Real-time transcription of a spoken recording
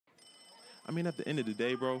I mean, at the end of the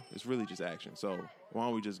day, bro, it's really just action. So why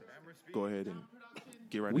don't we just go ahead and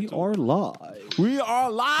get right We into are it. live. We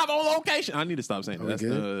are live on location. I need to stop saying that. That's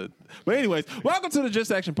good? But anyways, welcome to the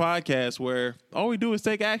Just Action podcast, where all we do is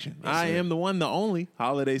take action. Yes, I sir. am the one, the only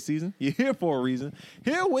holiday season. You're here for a reason.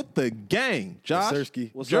 Here with the gang, Josh, Sirski.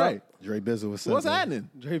 What's Dre. up? Dre Bizzle, what's up? What's man? happening?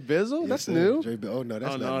 Dre Bizzle? Yes, That's sir. new. Dre, that's Oh not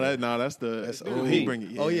no, new. that's the That's he old. bring it.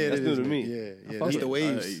 Yeah. Oh yeah, That's it new is to me. Yeah, fuck that's with the it.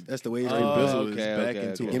 waves. That's the waves. Dre Dre Bizzle Bizzle. is okay, back okay,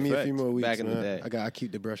 into okay. Give me a effect. few more weeks, Back in the man. day. I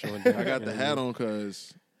keep the brush on. I got the hat on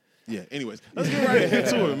because, yeah. Anyways, let's get right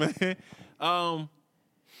into it, man.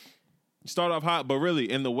 Start off hot, but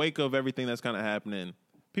really, in the wake of everything that's kind of happening,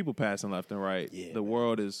 people passing left and right. Yeah, the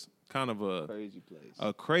world is kind of a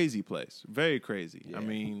crazy place, very crazy. Yeah. I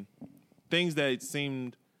mean, things that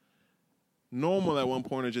seemed normal at one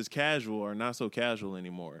point are just casual or not so casual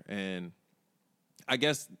anymore. And I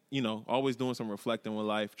guess, always doing some reflecting with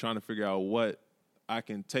life, trying to figure out what I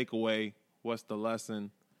can take away, what's the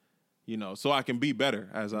lesson, so I can be better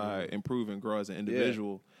as I improve and grow as an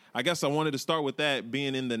individual. I guess I wanted to start with that,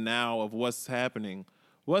 being in the now of what's happening.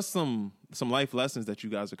 What's some life lessons that you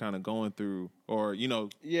guys are kind of going through, or Yeah,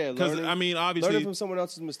 because learning, I mean, obviously, learning from someone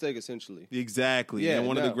else's mistake, essentially. exactly. Yeah, and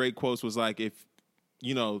one of the great quotes was like, if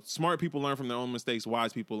smart people learn from their own mistakes,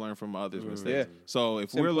 wise people learn from others' mistakes. Yeah. So if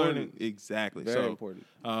It's we're important. learning, exactly, Very so important.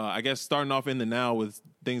 I guess starting off in the now with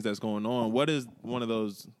things that's going on, what is one of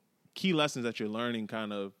those key lessons that you're learning,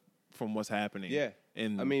 kind of from what's happening? Yeah.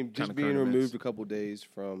 I mean, just being removed a couple days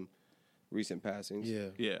from recent passings.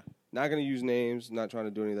 Yeah. Not going to use names, not trying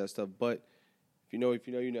to do any of that stuff, but if you know,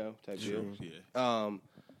 you know type deal. Yeah.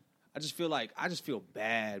 I just feel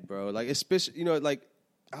bad, bro. Like, especially, like,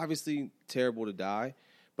 obviously terrible to die,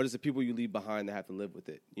 but it's the people you leave behind that have to live with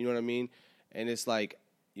it. You know what I mean? And it's like,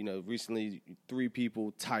 recently 3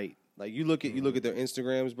 people tight. Like, you look at their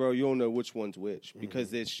Instagrams, bro, you don't know which one's which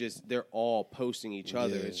because it's just, they're all posting each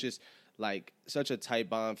other. Yeah. It's just like such a tight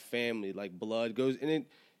bond family, like blood goes, and then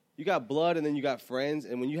you got blood and then you got friends,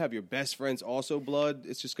 and when you have your best friends also blood,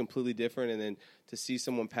 it's just completely different. And then to see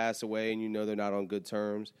someone pass away and they're not on good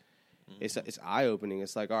terms, it's eye-opening.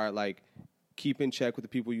 It's like, all right, like, keep in check with the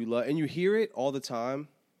people you love. And you hear it all the time.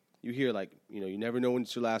 You hear, like, you never know when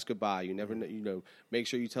it's your last goodbye. You never know, make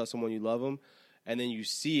sure you tell someone you love them. And then you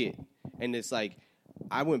see it. And it's like,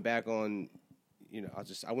 I went back on,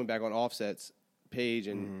 I went back on Offset's page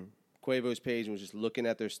and Quavo's page and was just looking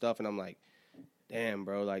at their stuff. And I'm like, damn,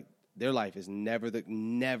 bro, like, their life is never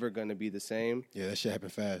going to be the same. Yeah, that shit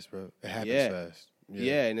happened fast, bro. It happens fast.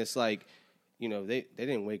 Yeah, and it's like, they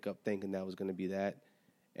didn't wake up thinking that was going to be that.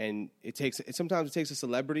 And sometimes it takes a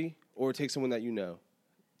celebrity or it takes someone that you know.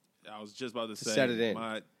 I was just about to say, set it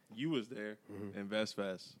in. You was there in Vest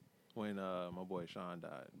Fest when my boy Sean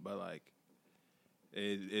died, but like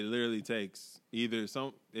it literally takes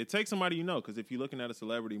it takes somebody because if you're looking at a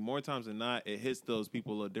celebrity, more times than not, it hits those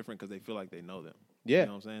people a little different because they feel like they know them. Yeah, you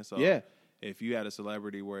know what I'm saying? So yeah. If you had a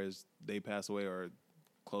celebrity whereas they pass away or a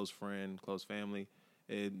close friend, close family,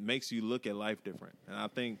 it makes you look at life different. And I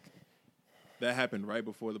think that happened right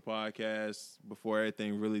before the podcast, before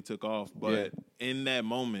everything really took off. But in that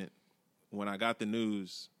moment, when I got the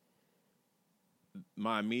news,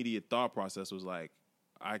 my immediate thought process was like,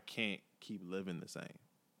 I can't keep living the same.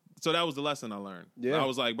 So that was the lesson I learned. Yeah. I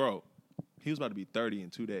was like, bro, he was about to be 30 in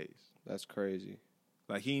 2 days. That's crazy.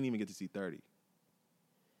 Like, he didn't even get to see 30.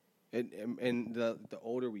 And the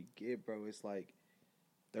older we get, bro, it's like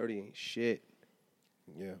 30 ain't shit.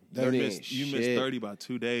 Yeah. You missed 30 by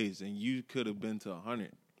 2 days, and you could have been to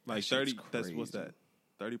 100. Like, 30, that's, what's that?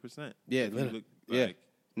 30%? Yeah, If you look, yeah. like,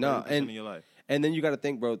 No, 30% of your life. And then you got to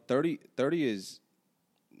think, bro, 30 is,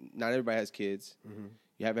 not everybody has kids.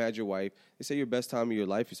 You haven't had your wife. They say your best time of your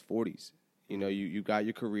life is 40s. You got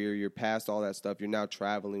your career. You're past all that stuff. You're now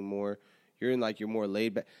traveling more. You're in, like, you're more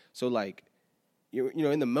laid back. So, like, you're,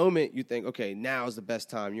 in the moment, you think, okay, now is the best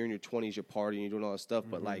time. You're in your 20s, you're partying, you're doing all that stuff.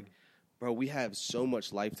 But, like, bro, we have so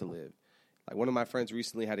much life to live. Like, one of my friends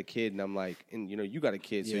recently had a kid, and I'm like, and, you got a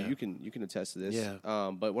kid, so you can attest to this.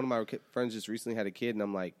 Yeah. But one of my friends just recently had a kid, and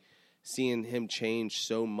I'm like, seeing him change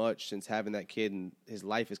so much since having that kid, and his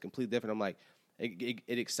life is completely different. I'm like, it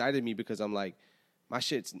excited me because I'm like,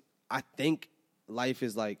 I think life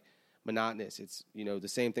is like monotonous. It's, the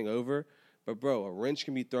same thing over. But, bro, a wrench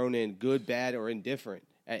can be thrown in good, bad, or indifferent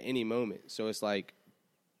at any moment. So it's like,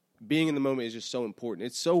 being in the moment is just so important.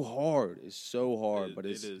 It's so hard. But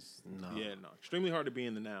it is. No. Yeah, no. Extremely hard to be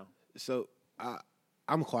in the now. So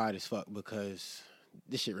I'm quiet as fuck because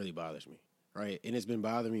this shit really bothers me, right? And it's been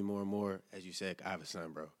bothering me more and more. As you said, I have a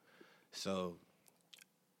son, bro. So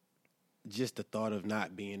just the thought of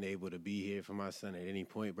not being able to be here for my son at any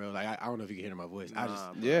point, bro. Like I don't know if you can hear my voice.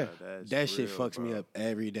 Nah, That that's shit real, fucks me bro. up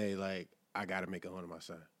every day. Like I gotta make a home to my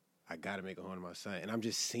son. And I'm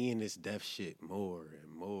just seeing this death shit more and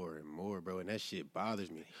more and more, bro. And that shit bothers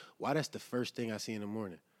me. Why? That's the first thing I see in the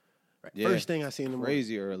morning. Right? Yeah. First thing I see in the morning.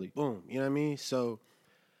 Crazy early. Boom. You know what I mean? So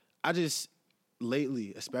I just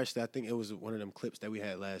lately, especially, I think it was one of them clips that we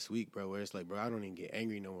had last week, bro, where it's like, bro, I don't even get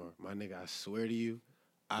angry no more. My nigga, I swear to you,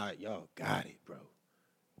 y'all got it, bro.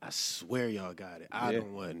 I swear y'all got it. I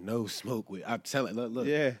don't want no smoke with. I'm telling, look,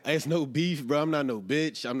 it's no beef, bro. I'm not no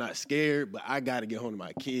bitch. I'm not scared, but I gotta get home to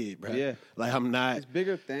my kid, bro. Yeah. Like I'm not. It's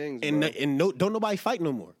bigger things, And bro. don't nobody fight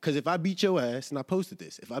no more. Because if I beat your ass, and I posted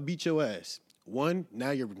this, if I beat your ass, one, now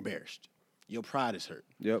you're embarrassed. Your pride is hurt.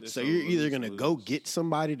 Yep. So you're either gonna go get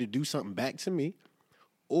somebody to do something back to me,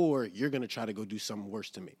 or you're gonna try to go do something worse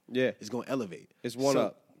to me. Yeah. It's gonna elevate. It's one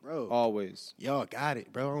up, bro. Always. Y'all got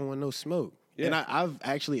it, bro. I don't want no smoke. Yeah. And I've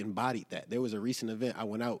actually embodied that. There was a recent event I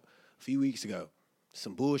went out a few weeks ago.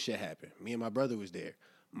 Some bullshit happened. Me and my brother was there.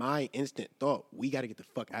 My instant thought, we got to get the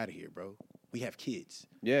fuck out of here, bro. We have kids.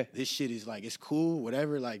 Yeah. This shit is like, it's cool,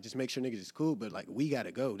 whatever. Like, just make sure niggas is cool. But, like, we got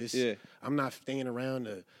to go. I'm not staying around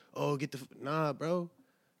to, nah, bro.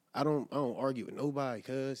 I don't argue with nobody,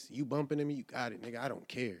 cuz you bumping into me, you got it, nigga. I don't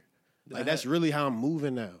care. Like, that's really how I'm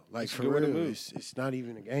moving now. Like, for real. It's not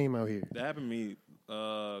even a game out here. That happened to me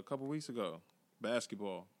a couple weeks ago.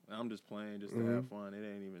 Basketball. I'm just playing just to have fun. It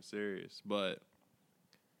ain't even serious. But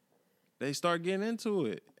they start getting into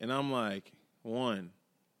it. And I'm like,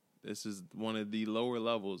 this is one of the lower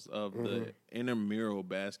levels of the intramural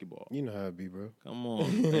basketball. You know how it be, bro. Come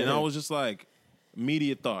on. And I was just like,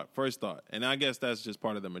 first thought. And I guess that's just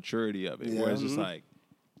part of the maturity of it. Yeah. Where it's just like,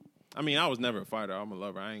 I mean, I was never a fighter. I'm a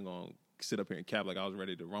lover. I ain't going to sit up here and cap like I was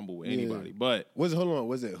ready to rumble with anybody. But was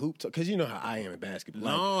it hoop talk? Because you know how I am in basketball.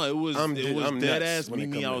 no, it was I'm dead nuts ass when it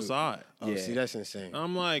meet me come to outside. Oh, see, that's insane.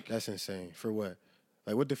 I'm like, That's insane. For what?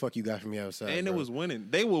 Like, what the fuck you got from me outside? and bro? it was winning.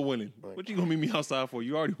 They were winning. What you gonna meet me outside for?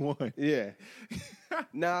 You already won. Yeah.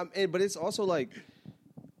 But it's also like,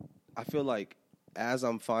 I feel like as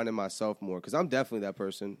I'm finding myself more, because I'm definitely that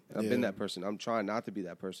person. I've been that person. I'm trying not to be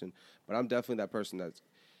that person, but I'm definitely that person that's,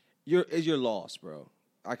 you're lost, bro.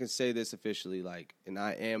 I can say this officially, like, and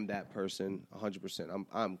I am that person 100%.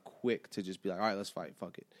 I'm quick to just be like, all right, let's fight,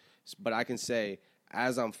 fuck it. But I can say,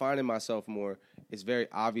 as I'm finding myself more, it's very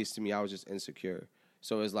obvious to me I was just insecure.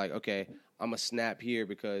 So it's like, okay, I'm going to snap here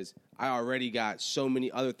because I already got so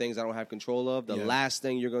many other things I don't have control of. The last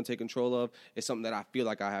thing you're going to take control of is something that I feel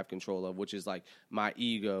like I have control of, which is like my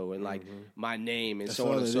ego and like my name and That's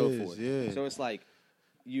so on and so is, forth. yeah. So it's like,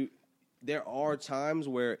 there are times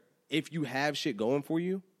where if you have shit going for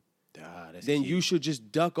you, then you should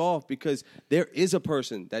just duck off because there is a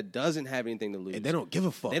person that doesn't have anything to lose. And they don't give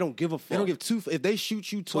a fuck. They don't give a fuck. They don't give two. If they shoot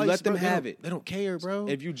you twice, let them bro, have it. They don't care, bro.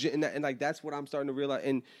 If you and like that's what I'm starting to realize.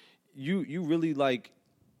 And you really like,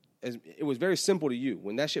 it was very simple to you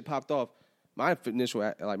when that shit popped off. My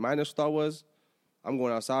initial thought was, I'm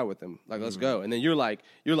going outside with them. Like, let's go. And then you're like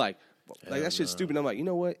that shit's stupid. I'm like, you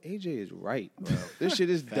know what? AJ is right, bro. This shit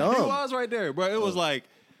is dumb. He was right there, bro. It was like,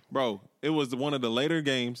 bro, it was one of the later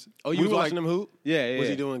games. Oh, you was watching them hoop? Yeah. Was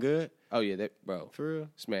he doing good? Oh yeah, bro. For real?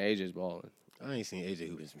 This man AJ's balling. I ain't seen AJ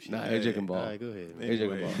hooping some shit. Nah, AJ can ball. All right, go ahead. Man.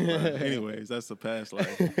 AJ can ball. Anyways, that's the past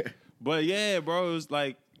life. But yeah, bro, it was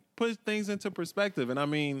like put things into perspective. And I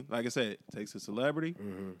mean, like I said, it takes a celebrity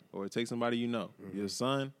or it takes somebody you know, your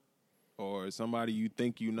son or somebody you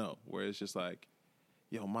think you know, where it's just like,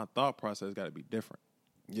 yo, my thought process got to be different.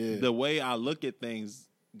 Yeah. The way I look at things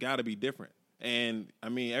got to be different. And I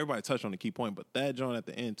mean, everybody touched on the key point, but that joint at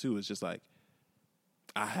the end too is just like,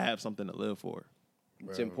 I have something to live for.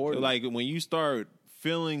 It's important. Like when you start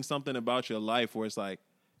feeling something about your life where it's like,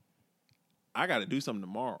 I got to do something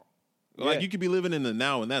tomorrow. Like you could be living in the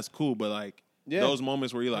now and that's cool, but like those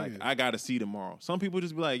moments where you're like, I got to see tomorrow. Some people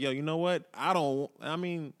just be like, yo, you know what? They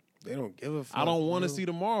don't give a fuck. I don't want to see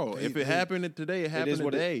tomorrow. If it happened today, it happened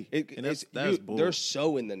today. And that's bull. they're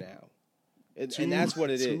so in the now. And that's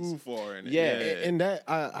what it is. Too far in it. Yeah. And that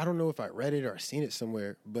I don't know if I read it or seen it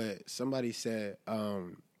somewhere, but somebody said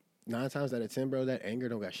 9 times out of 10, bro, that anger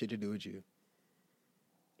don't got shit to do with you.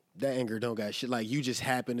 That anger don't got shit. Like, you just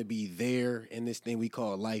happen to be there in this thing we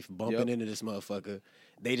call life, bumping into this motherfucker.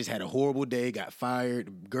 They just had a horrible day, got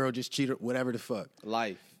fired, girl just cheated, whatever the fuck.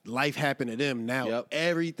 Life happened to them. Now,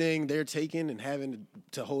 everything they're taking and having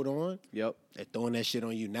to hold on, they're throwing that shit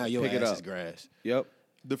on you. Now your ass is grass.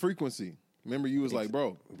 The frequency. Remember, you was like,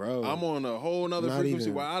 bro, I'm on a whole nother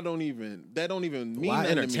frequency where that don't even mean why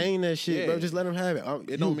nothing entertain to me. that shit, bro? Just let them have it.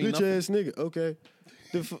 It don't mean bitch nothing. ass nigga. Okay.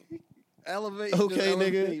 Elevate. Okay,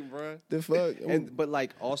 nigga. Elevate, bro. The fuck? But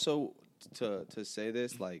like also to say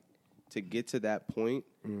this, like to get to that point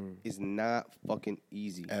is not fucking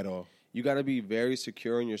easy At all. You got to be very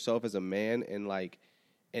secure in yourself as a man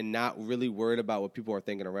and not really worried about what people are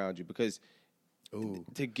thinking around you, because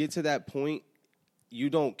to get to that point, you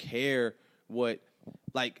don't care what,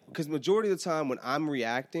 like, because majority of the time when I'm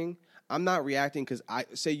reacting, I'm not reacting because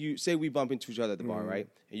say we bump into each other at the bar, right?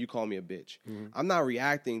 And you call me a bitch. I'm not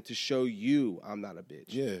reacting to show you I'm not a bitch.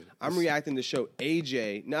 Yeah. I'm reacting to show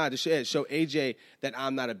AJ, show AJ that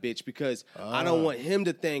I'm not a bitch, because I don't want him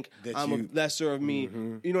to think That I'm a lesser of me.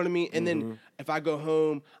 You know what I mean? And then if I go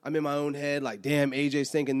home, I'm in my own head like, damn,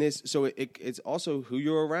 AJ's thinking this. So it's also who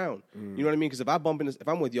you're around. You know what I mean? Because if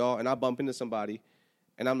I'm with y'all and I bump into somebody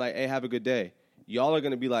and I'm like, hey, have a good day, y'all are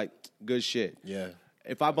gonna be like, good shit. Yeah.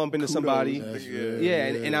 If I bump into somebody,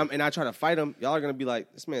 and I try to fight him, y'all are gonna be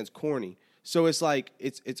like, this man's corny. So it's like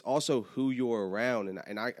it's also who you're around,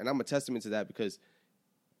 and I'm a testament to that, because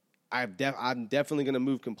I'm definitely gonna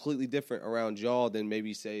move completely different around y'all than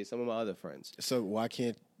maybe say some of my other friends. So why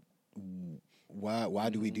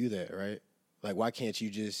do we do that, right? Like, why can't you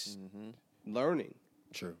just Learning.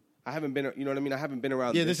 True. I haven't been, you know what I mean? I haven't been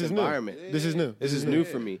around Yeah, this this is environment. new. This is new. This is new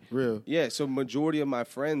for me. Real. Yeah, so majority of my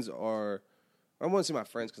friends are, I won't say my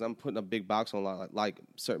friends because I'm putting a big box on like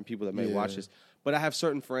certain people that may watch this, but I have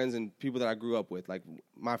certain friends and people that I grew up with, like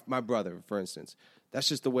my brother, for instance. That's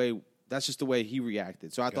just the way he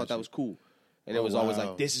reacted. So I thought that was cool, and it was always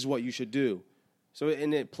like, this is what you should do. So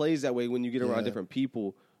and it plays that way when you get around different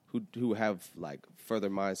people who have like further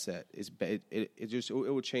mindset. It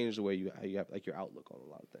will change the way you have like your outlook on a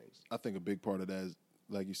lot of things. I think a big part of that is,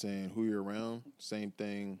 like you're saying, who you're around. Same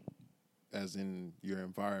thing as in your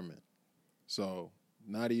environment. So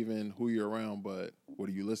not even who you're around, but what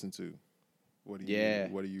do you listen to? What do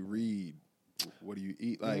you read? What do you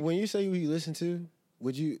eat? Like, when you say who you listen to,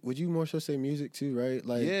 would you more so say music too, right?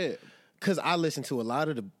 Like, yeah, because I listen to a lot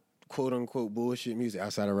of the quote unquote bullshit music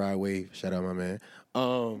outside of Rod Wave. Shout out my man.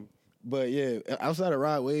 But yeah, outside of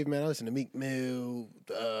Rod Wave, man, I listen to Meek Mill.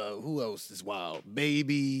 Who else is wild?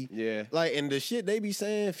 Baby. Yeah. Like, and the shit they be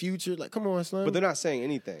saying, Future. Like, come on, Slim. But they're not saying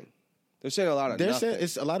anything. They're saying a lot of nothing. Saying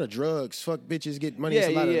it's a lot of drugs, fuck bitches, get money. It's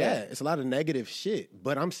a lot of that. It's a lot of negative shit.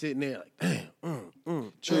 But I'm sitting there like,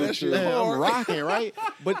 damn, True. I'm rocking, right?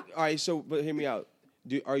 But all right, but hear me out.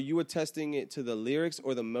 Are you attesting it to the lyrics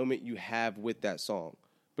or the moment you have with that song?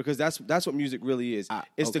 Because that's what music really is.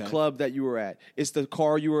 It's the club that you were at. It's the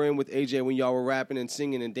car you were in with AJ when y'all were rapping and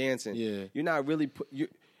singing and dancing. Yeah. You're not really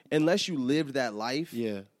unless you lived that life.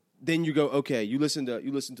 Yeah. Then you go, okay, you listen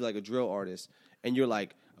to like a drill artist and you're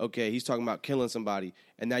like, okay, he's talking about killing somebody,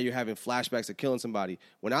 and now you're having flashbacks of killing somebody.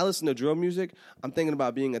 When I listen to drill music, I'm thinking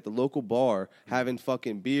about being at the local bar, having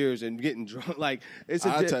fucking beers and getting drunk. Like, it's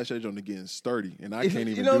I attach that on to getting sturdy, and I can't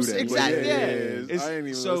even know, do that. Exactly. Yeah. I ain't even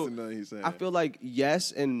listening to what he's saying. I feel like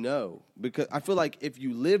yes and no, because I feel like if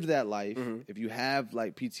you live that life, if you have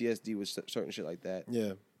like PTSD with certain shit like that,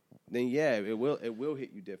 Yeah. then yeah, it will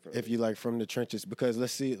hit you differently. If you like from the trenches, because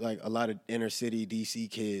let's see, like a lot of inner city DC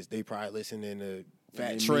kids, they probably listening to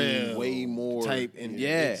Fat Trail way more type, and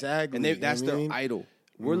exactly, and that's their mean? idol.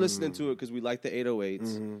 We're listening to it because we like the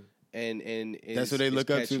 808s, and that's what they look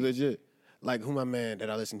up to, catchy. legit. Like who my man that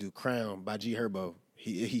I listen to, Crown by G Herbo.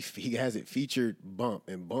 He has it featured Bump,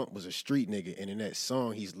 and Bump was a street nigga, and in that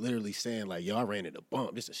song he's literally saying like, yo, I ran into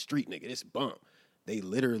Bump. This a street nigga. This Bump. They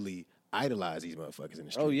literally idolize these motherfuckers in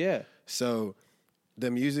the street. Oh yeah. So the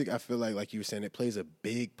music, I feel like you were saying, it plays a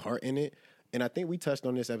big part in it. And I think we touched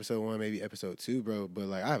on this episode 1, maybe episode 2, bro. But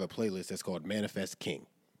like, I have a playlist that's called Manifest King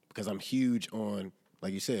because I'm huge on,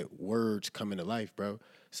 like you said, words coming to life, bro.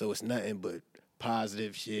 So it's nothing but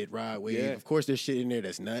positive shit, ride wave. Yeah. Of course, there's shit in there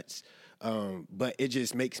that's nuts, but it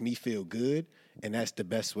just makes me feel good, and that's the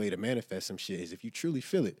best way to manifest some shit is if you truly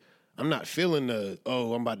feel it. I'm not feeling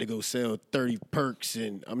I'm about to go sell 30 perks,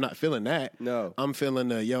 and I'm not feeling that. No. I'm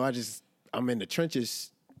feeling I'm in the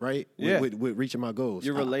trenches, right? Yeah. With reaching my goals.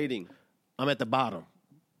 You're relating. I'm at the bottom.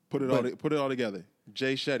 Put it all together.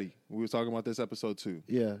 Jay Shetty, we were talking about this episode 2.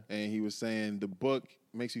 Yeah. And he was saying the book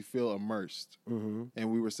makes you feel immersed. Mm-hmm. And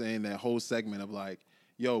we were saying that whole segment of like,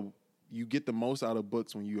 yo, you get the most out of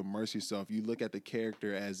books when you immerse yourself. You look at the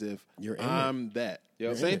character as if I'm that.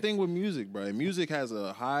 Yep. Same thing with music, bro. Music has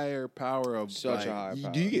a higher power of Such a higher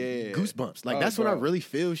power. Do you get goosebumps? Like that's when I really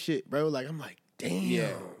feel shit, bro. Like I'm like, damn.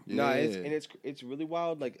 Yeah. No, it's really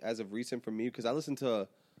wild. Like as of recent for me, because I listen to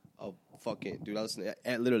I listen to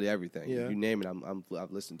literally everything. Yeah. You name it,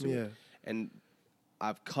 I've listened to it, and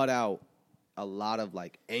I've cut out a lot of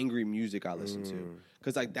like angry music I listen to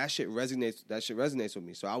because like that shit resonates with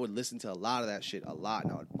me. So I would listen to a lot of that shit a lot,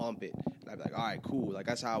 and I would bump it, I'd be like, all right, cool. Like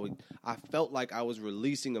that's how I felt like I was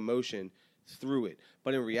releasing emotion through it.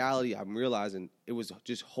 But in reality, I'm realizing it was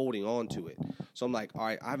just holding on to it. So I'm like, all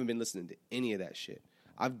right, I haven't been listening to any of that shit.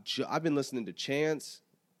 I've been listening to Chance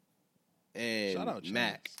and Shout out Chance.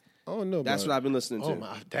 Mac. Oh no, That's what I've been listening to. Oh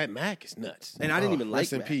my, that Mac is nuts. And I didn't even like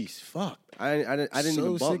rest in Mac. peace. Fuck. I didn't so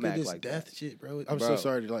even bump sick Mac of this like death that. shit, bro. I'm Bro. so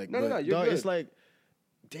sorry to No, but, you're dog, good. it's like,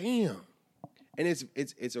 damn. And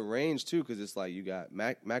it's arranged too, because it's like you got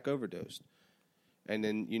Mac overdosed, and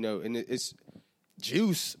then and it's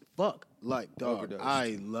Juice, fuck, like dog. Overdose.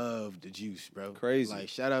 I love the Juice, bro. Crazy. Like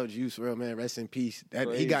shout out Juice, real man. Rest in peace. He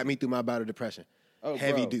Crazy. got me through my bout of depression. Oh,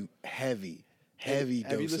 heavy bro. dude, heavy Have you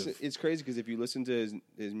dose listened? of. It's crazy because if you listen to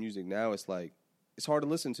his music now, it's like it's hard to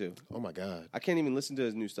listen to. Oh my god. I can't even listen to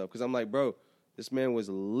his new stuff because I'm like, bro, this man was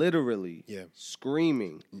literally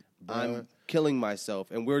screaming, "I'm killing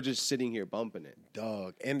myself," and we're just sitting here bumping it,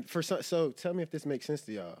 Dog. And for so tell me if this makes sense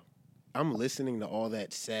to y'all. I'm listening to all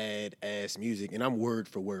that sad ass music, and I'm word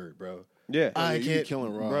for word, bro. Yeah, I you be can't,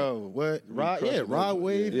 killing Rod. bro. What Rod? crushing Yeah, Rod those-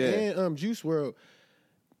 Wave yeah. and Juice World.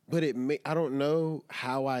 But I don't know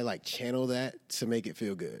how I like channel that to make it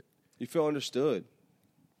feel good. you feel understood.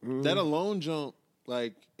 That alone jump,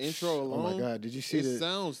 like intro Oh alone. my god, did you see It the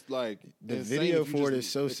sounds like the insane video if you for it just-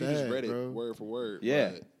 is so if you just sad, read it bro. word for word.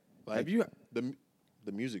 Yeah. but, like Have you?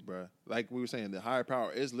 the music, bro? Like we were saying, the higher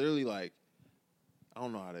power is literally like I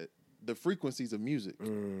don't know how to. The frequencies of music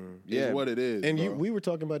Yeah. is what it is. And bro. we were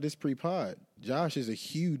talking about this pre-pod. Josh is a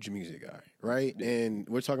huge music guy, right? And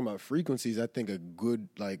we're talking about frequencies. I think a good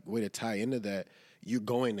like way to tie into that, you're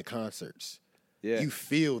going to concerts. Yeah. You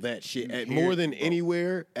feel that shit You at hear more it, than bro.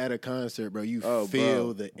 anywhere at a concert, bro. You Oh, feel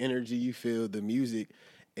bro. the energy, you feel the music,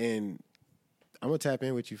 and I'm gonna tap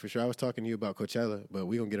in with you for sure. I was talking to you about Coachella, but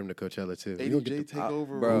we gonna get him to Coachella too. We gonna ADJ get take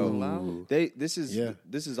over, bro. Rolling Loud. This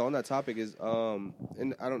is on that topic is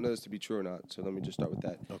and I don't know this to be true or not, so let me just start with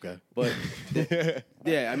that. okay. But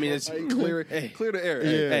yeah, I mean it's Hey, clear the air.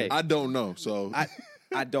 Hey, Hey. I don't know. So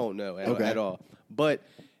I don't know Okay. at all. But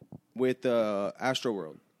with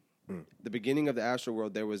Astroworld, the beginning of the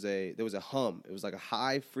Astroworld, there was a hum. It was like a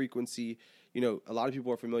high frequency. A lot of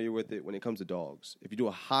people are familiar with it when it comes to dogs. If you do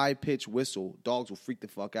a high pitched whistle, dogs will freak the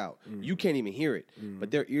fuck out. You can't even hear it,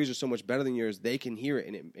 but their ears are so much better than yours. They can hear it,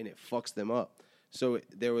 and it fucks them up. So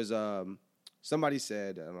there was somebody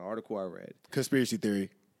said in an article I read. Conspiracy theory.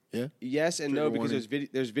 Yeah. Yes and no, Trigger because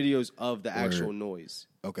there's videos of the actual noise.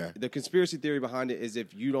 Okay. The conspiracy theory behind it is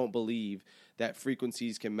if you don't believe that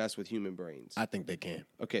frequencies can mess with human brains. I think they can.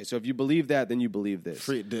 Okay, so if you believe that, then you believe this.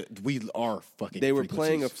 We are fucking. They were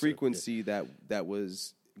playing a frequencies, so, frequency that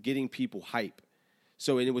was getting people hype.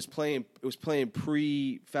 So and it was playing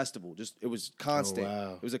pre-festival. Just it was constant. Oh,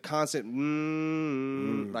 wow. It was a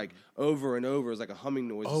constant like over and over. It was like a humming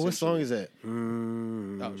noise. Oh, what song essentially. is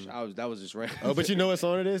that? That was just random. Oh, but you know what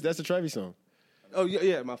song it is? That's a Trevi song. Oh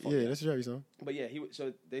yeah, my fault. Yeah, that's a Trevi song. But yeah,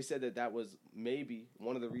 so they said that was maybe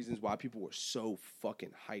one of the reasons why people were so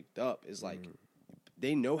fucking hyped up is like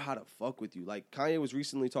they know how to fuck with you. Like Kanye was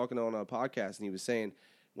recently talking on a podcast and he was saying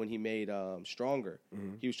when he made Stronger,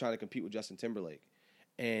 he was trying to compete with Justin Timberlake,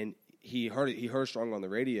 and he heard Stronger on the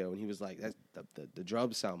radio and he was like, "That's the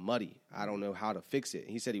drums sound muddy. I don't know how to fix it." And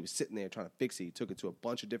he said he was sitting there trying to fix it. He took it to a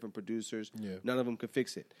bunch of different producers. Yeah. None of them could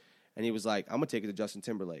fix it, and he was like, "I'm gonna take it to Justin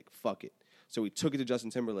Timberlake. Fuck it." So he took it to Justin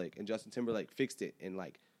Timberlake, and Justin Timberlake fixed it in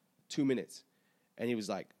like 2 minutes. And he was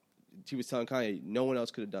telling Kanye, no one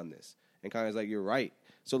else could have done this. And Kanye's like, you're right.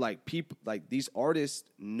 So like people, like these artists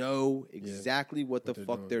know exactly what the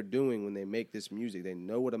fuck they're doing when they make this music. They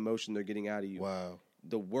know what emotion they're getting out of you. Wow.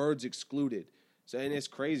 The words excluded. So and it's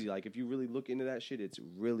crazy. Like if you really look into that shit, it's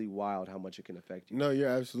really wild how much it can affect you. No, you're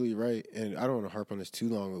absolutely right. And I don't want to harp on this too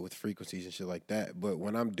long with frequencies and shit like that. But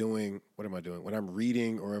when I'm doing, what am I doing? When I'm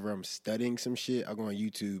reading or ever I'm studying some shit, I'll go on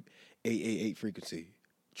YouTube, 888 frequency,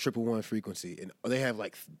 111 frequency. And they have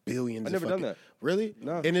like billions I've never done that. Really?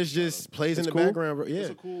 No. And it's just plays in the cool? background, bro. Yeah. it's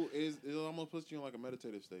a cool. It almost puts you in like a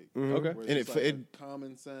meditative state. Okay. Where And it's like a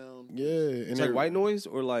common sound. Yeah. And It's like they're- white noise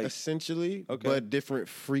or like essentially, Okay. but different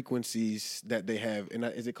frequencies that they have. And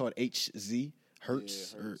is it called HZ?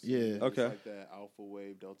 Hertz? Yeah, Or, hertz. yeah. It's Okay. like that alpha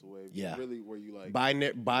wave, delta wave. Yeah. Really, where you like.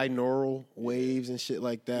 Binaural waves and shit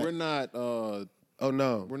like that. We're not. Oh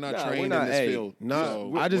no. We're not Nah, trained we're not, in this hey, field. Nah,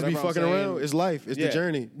 So I just be whatever I'm fucking saying- around. It's life. It's Yeah. the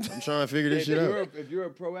journey. I'm trying to figure this shit out. if you're a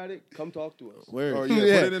pro addict, come talk to us. Where? Oh yeah,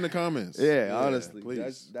 Yeah. put it in the comments. Yeah, honestly,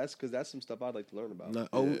 please. that's because that's some stuff I'd like to learn about. Nah,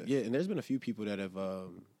 oh yeah, and there's been a few people that have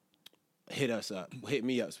hit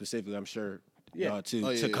me up specifically. I'm sure Yeah. y'all too Oh,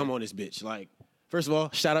 yeah, to yeah. come on this bitch. Like First of all,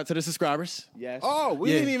 shout out to the subscribers. Yes. Oh,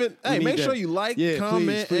 we Yeah, didn't even. we Hey, need make that. sure you like, Yeah,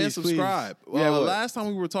 comment, please, and subscribe. Yeah, look. Last time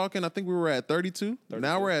we were talking, I think we were at 32.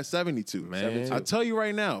 Now we're at 72. Man. I tell you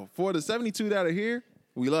right now, for the 72 that are here,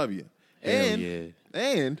 we love you. Hell And yeah.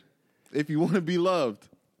 and if you want to be loved,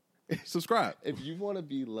 subscribe. If you want to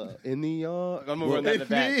be loved in the yard, I'm gonna run that in the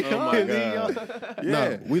back. Oh my God. Yeah.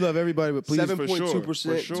 No, we love everybody, but please, 7.2% for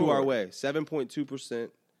to our sure. way. 7.2%.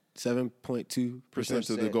 7.2%. Percent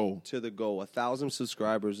to the goal. To the goal. 1,000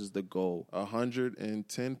 subscribers is the goal.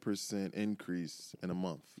 110% increase in a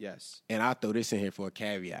month. Yes. And I'll throw this in here for a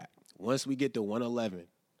caveat. Once we get to 111,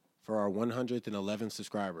 for our 111th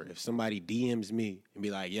subscriber, if somebody DMs me and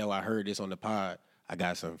be like, yo, I heard this on the pod, I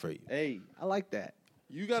got something for you. Hey, I like that.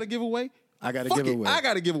 You got a giveaway? I got a Fuck it, giveaway. I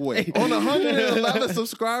got a giveaway. On 111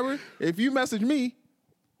 subscriber, if you message me,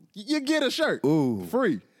 you get a shirt. Ooh.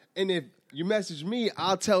 Free. And if you message me,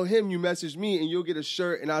 I'll tell him you messaged me, and you'll get a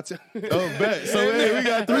shirt, and I'll tell. Oh, bet. So, hey, we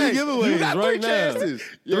got 3 Hey, giveaways you got right 3 now. chances.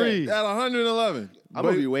 3. At 111. I'm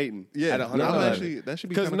gonna be waiting. Yeah, at I'm 111. actually, that should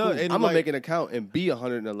be 'Cause kind of no, cool. and- I'm gonna like- make an account and be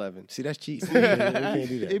 111. See, that's cheat. We can't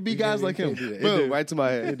do that. It be guys like him. Boom, right to my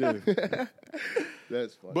head.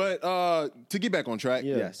 That's funny. But to get back on track,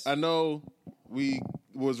 Yes. I know we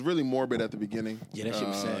was really morbid at the beginning. Yeah, that shit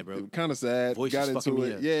was sad, bro. Kind of sad. Voice got was into fucking me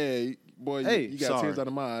it. up. Yeah, boy, Hey, you got sorry. tears out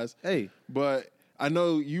of my eyes. Hey. But I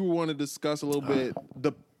know you want to discuss a little bit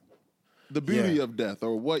the beauty Yeah. of death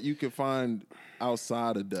or what you can find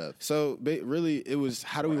outside of death. So really, it was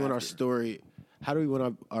how do we want our story? How do we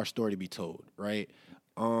want our story to be told, right?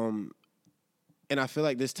 And I feel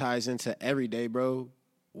like this ties into every day, bro.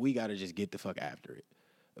 We gotta just get the fuck after it,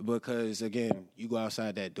 because again, you go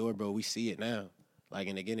outside that door, bro. We see it now, like,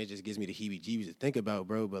 and again, it just gives me the heebie-jeebies to think about,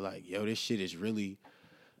 bro. But like, yo, this shit is really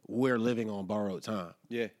we're living on borrowed time.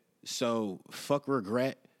 Yeah. So fuck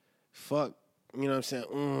regret, fuck, you know what I'm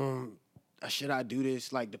saying? Should I do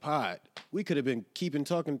this? Like the pod, we could have been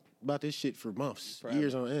talking about this shit for months, Forever.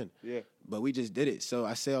 years on end. Yeah. But we just did it. So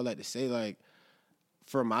I say all that to say, like,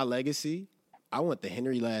 for my legacy, I want the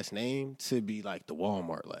Henry last name to be like the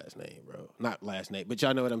Walmart last name, bro. Not last name, but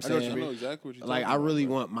y'all know what I'm I know what saying. you mean. I know exactly what you're Like, talking I really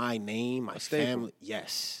about, want my name, my staple. family.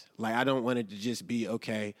 Yes. Like, I don't want it to just be,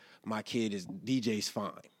 okay, my kid is DJ's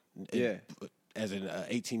fine. Yeah. As an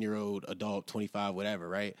 18-year-old adult, 25, whatever,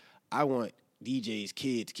 right? I want DJ's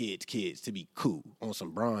kids to be cool on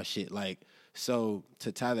some bronze shit. Like, so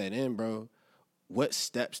to tie that in, bro, what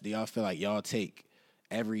steps do y'all feel like y'all take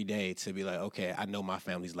every day to be like, okay, I know my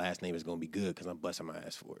family's last name is going to be good because I'm busting my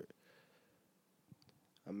ass for it?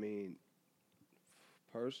 I mean,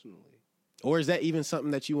 personally. Or is that even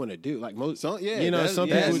something that you want to do? Like most, Some- yeah, you know, that's- some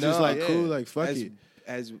yeah, people just no, like yeah. cool, like fuck as, it.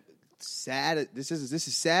 As sad, this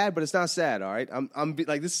is sad, but it's not sad. All right,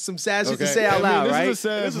 like this is some sad shit to Okay. say out I mean, loud, this is right? a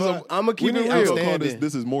sad This is fuck. I'm gonna keep We it need real. Call outstanding.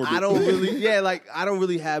 this is morbid. I don't really, I don't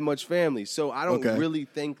really have much family, so I don't Okay. really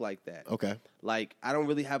think like that. Okay. Like, I don't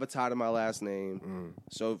really have a tie to my last name.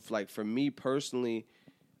 So, like, for me personally,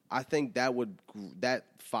 I think that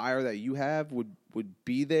fire that you have would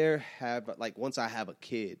be there. Like, once I have a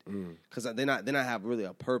kid, because then I have really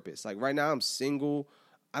a purpose. Like, right now I'm single.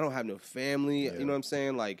 I don't have no family. You know what I'm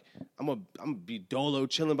saying? Like, I'm gonna be dolo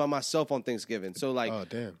chilling by myself on Thanksgiving. So, like, Oh,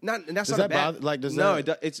 damn. and that's Does not that a bad. bother- like, does no,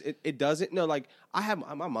 that- it doesn't. No, like, I have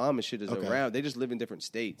my mom and shit is Okay. around. They just live in different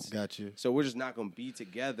states. Got you. So we're just not gonna be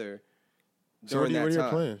together. So what During are that your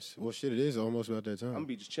time. plans? Well, shit, it is almost about that time. I'm gonna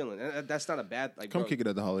be just chilling. And that's not a bad like. Come bro, kick it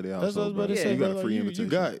at the holiday house. That's what I was about to Yeah, say. you got bro. a free Like, invitation.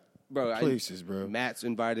 You got bro. places, bro. Matt's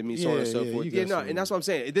invited me, so on and Yeah, so yeah, forth. you Yeah, got no, some- and that's what I'm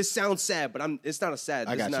saying. This sounds sad, but it's not a sad.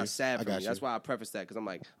 I It's got not you. sad I for got me. you. That's why I preface that because I'm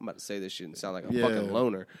like, I'm about to say this shit and sound like a Yeah. fucking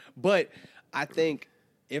loner. But I think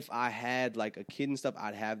if I had like a kid and stuff,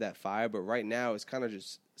 I'd have that fire. But right now, it's kind of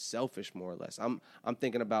just selfish, more or less. I'm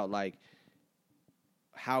thinking about like,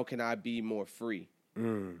 how can I be more free?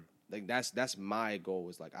 Like that's my goal.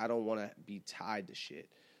 Is like I don't want to be tied to shit.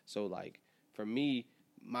 So like for me,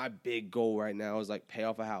 my big goal right now is like pay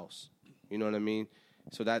off a house. You know what I mean?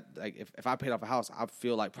 So that like if I paid off a house, I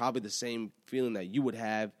feel like probably the same feeling that you would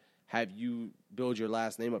have you build your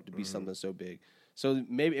last name up to be something so big. So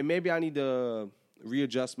maybe I need to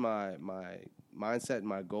readjust my mindset and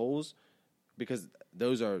my goals because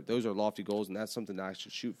those are lofty goals and that's something that I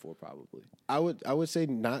should shoot for probably. I would say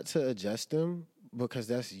not to adjust them because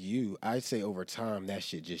that's you. I'd say over time that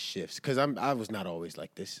shit just shifts because I was not always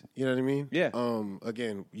like this. You know what I mean? Yeah.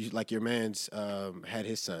 Again, like your man's had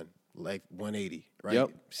his son like 180, right?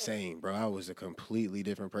 Yep. Same, bro. I was a completely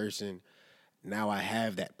different person. Now I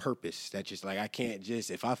have that purpose that just like I can't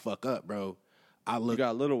just if I fuck up, bro. I look. You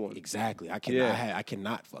got a little one. Exactly. I Yeah.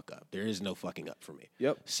 cannot fuck up. There is no fucking up for me.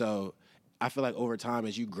 Yep. So I feel like over time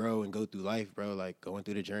as you grow and go through life, bro, like going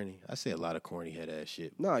through the journey. I say a lot of corny head ass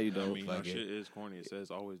shit. No, you I don't. mean, Fuck shit it. is corny. It says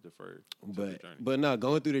always deferred. to the journey. But no,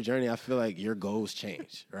 going through the journey, I feel like your goals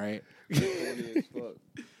change, right?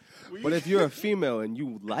 But if you're a female and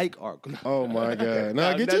you like art, Oh my god!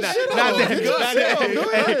 Nah, get your nah, shit nah, on. nah, Get your nah, shit on. nah,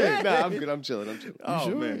 Go ahead. Nah, I'm good. I'm chilling. Oh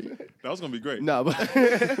sure? man, that was gonna be great. No,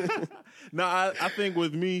 but No, I think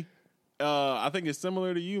with me, I think it's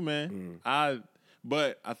similar to you, man.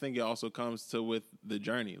 But I think it also comes to with the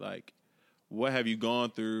journey. Like, what have you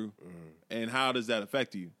gone through, and how does that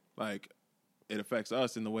affect you? Like, it affects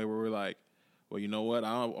us in the way where we're like, well, you know what?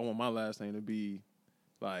 I want my last name to be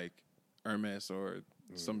like Hermes or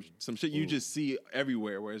some shit you just see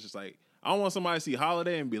everywhere. Where it's just like, I don't want somebody to see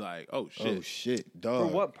Holiday and be like, oh shit. Oh shit, dog.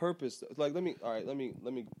 for what purpose? Like, let me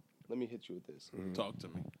hit you with this. Talk to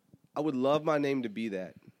me. I would love my name to be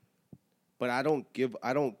that, but I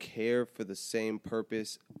don't care for the same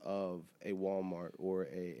purpose of a Walmart or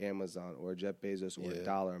a Amazon or a Jeff Bezos or a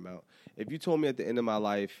dollar amount. If you told me at the end of my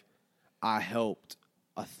life, I helped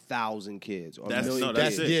 1,000 kids or That's- a million no,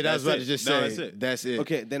 kids. that's it. I was about to it. just No, say. that's it. That's it.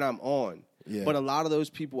 Okay, then I'm on. Yeah. But a lot of those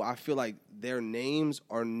people, I feel like their names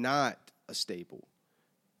are not a staple.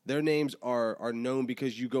 Their names are known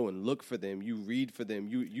because you go and look for them, you read for them.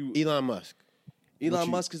 You Elon Musk. Elon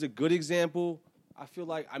Musk is a good example. I feel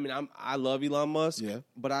like I love Elon Musk, Yeah.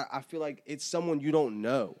 but I feel like it's someone you don't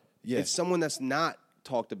know. Yeah. It's someone that's not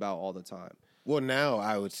talked about all the time. Well, now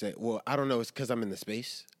I would say, I don't know. It's because I'm in the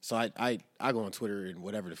space, so I go on Twitter and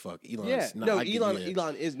whatever the fuck. Elon's not,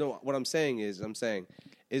 Elon is no. What I'm saying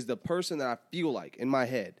is the person that I feel like in my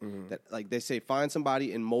head that like they say find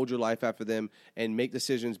somebody and mold your life after them and make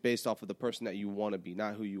decisions based off of the person that you want to be,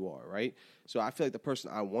 not who you are, right? So I feel like the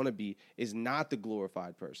person I want to be is not the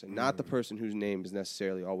glorified person, not the person whose name is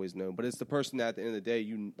necessarily always known, but it's the person that at the end of the day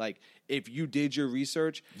you like. If you did your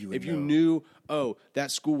research, if you knew, oh,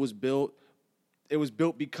 that school was built. It was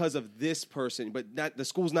built because of this person, but the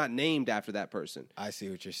school's not named after that person. I see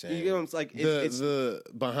what you're saying. You know, it's like it's the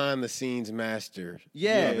behind the scenes master.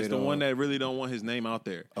 Yeah. It's the one that really don't want his name out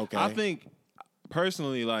there. Okay. I think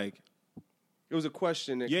personally, like, it was a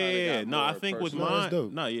question. That yeah. got No, I more think with personal. that's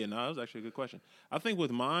dope. mine, that was actually a good question. I think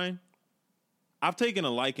with mine, I've taken a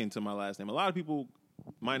liking to my last name. A lot of people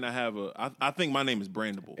might not have I think my name is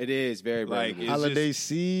brandable. It is very Like, brandable. it's Holiday just-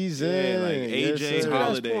 season. Yeah, like Yes, AJ sir.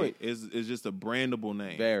 Holiday point. is just a brandable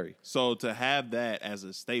name. Very. So to have that as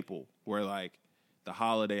a staple, where like the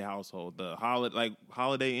Holiday household, the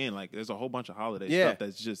Holiday Inn, like there's a whole bunch of holiday stuff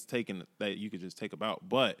that's just taken that you could just take about.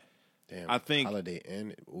 But Damn, I think Holiday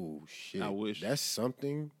Inn. Oh shit. I wish. That's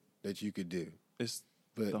something that you could do. it's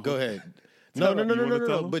But the go whole- ahead. No. You wanna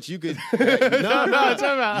tell 'em? But you could. No. You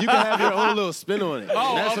can have your own little spin on it.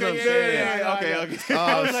 Oh, That's okay, what I'm yeah, saying. yeah, okay.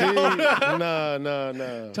 Oh, see,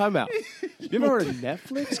 no. Time out. You ever heard of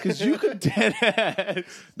Netflix? Because you could dead ass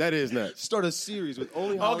That is nuts. start a series with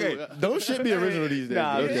only Okay. Hollywood. Don't shit be original these days.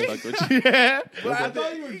 Nah, bro. I'm just fucking with you. Yeah. But I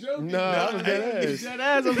thought you were joking. No, I was dead ass. Dead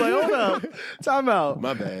ass. I was like, hold up. Time out.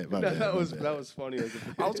 My bad. That was funny.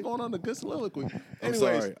 I was going on a good soliloquy. I'm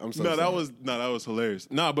sorry. I'm so no, sorry. that was hilarious.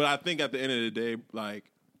 No, but I think at the end of the day, like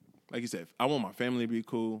you said, I want my family to be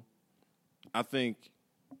cool. I think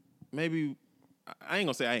maybe I ain't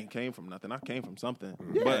gonna say I ain't came from nothing. I came from something,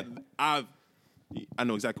 but I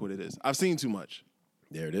know exactly what it is. I've seen too much.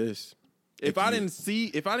 There it is. If I didn't see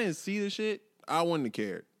the shit, I wouldn't have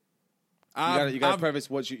cared. You gotta preface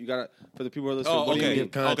what you gotta for the people who are listening. Oh, what do you okay. mean?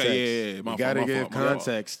 Give context. Okay, yeah. My You got to fault, my give fault, my fault.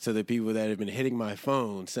 context to the people that have been hitting my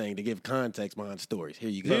phone saying to give context behind stories. Here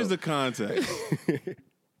you go. Here's the context.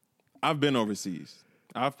 I've been overseas.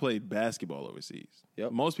 I've played basketball overseas.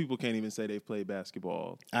 Yep. Most people can't even say they've played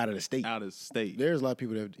basketball out of the state. out of state. There's a lot of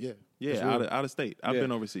people that, Yeah, that's real. out of state. I've Yeah.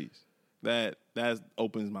 been overseas. That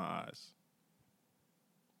opens my eyes.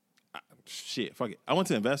 Shit, fuck it. I went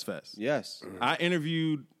to InvestFest. Yes. I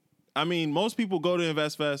interviewed. I mean, most people go to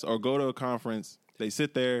InvestFest or go to a conference. They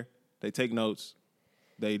sit there, they take notes,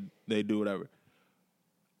 they do whatever.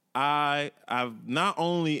 I've not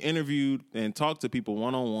only interviewed and talked to people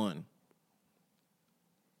one-on-one.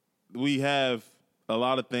 We have a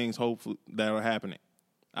lot of things hopefully that are happening.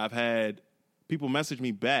 I've had people message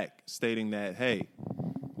me back stating that, hey,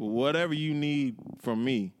 whatever you need from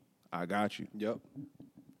me, I got you. Yep.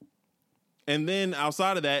 And then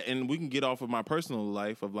outside of that, and we can get off of my personal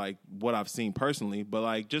life of like what I've seen personally, but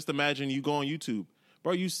like just imagine you go on YouTube,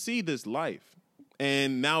 bro, you see this life.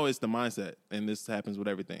 And now it's the mindset. And this happens with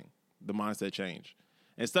everything. The mindset change.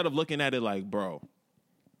 Instead of looking at it like, bro,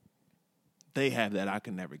 they have that, I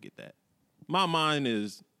can never get that. My mind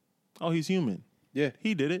is, oh, he's human. Yeah.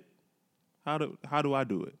 He did it. How do I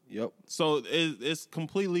do it? Yep. So it's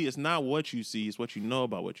completely, it's not what you see, it's what you know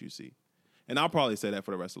about what you see. And I'll probably say that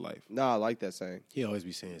for the rest of life. Nah, I like that saying. He always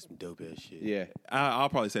be saying some dope ass shit. Yeah. I'll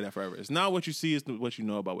probably say that forever. It's not what you see, it's what you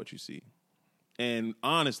know about what you see. And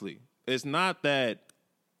honestly, it's not that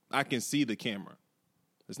I can see the camera.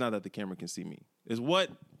 It's not that the camera can see me. It's what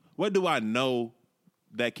do I know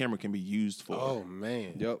that camera can be used for? Oh,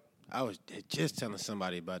 man. Yep. I was just telling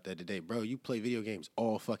somebody about that today. Bro, you play video games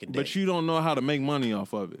all fucking day. But you don't know how to make money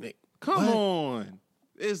off of it. Nick, Come what? on.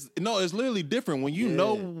 It's literally different. When you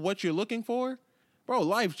know what you're looking for, bro,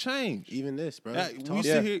 life changed. Even this, bro.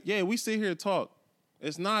 We sit here and talk.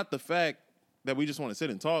 It's not the fact that we just want to sit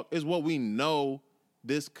and talk. It's what we know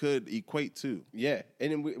this could equate to. Yeah.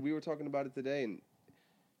 And then we were talking about it today, and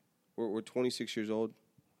we're 26 years old,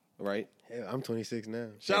 right? Hell, I'm 26 now.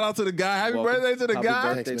 Shout out to the guy. Happy Welcome. birthday to the Happy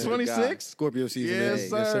guy. birthday to the 26? Scorpio season.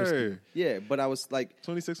 Yes, man. sir. Yeah, but I was like,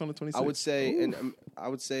 26 on the 26. I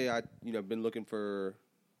would say, I been looking for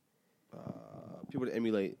people to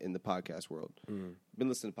emulate in the podcast world. Been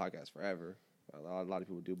listening to podcasts forever. A lot of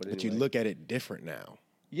people do, but But anyway. you look at it different now.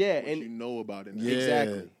 Yeah, what and you know about it. Yeah.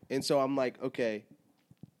 exactly. And so I'm like, okay,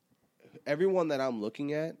 everyone that I'm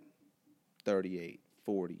looking at, 38,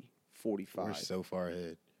 40, 45. We're so far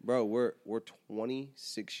ahead. Bro, we're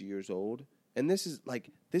 26 years old. And this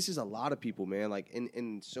is a lot of people, man. Like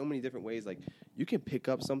in so many different ways. Like you can pick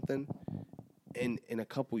up something and in a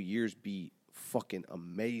couple years be fucking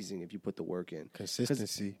amazing if you put the work in.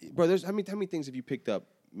 Consistency. Bro, there's how many things have you picked up,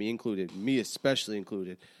 me included, me especially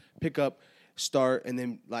included, pick up, start, and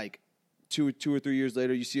then like two or 3 years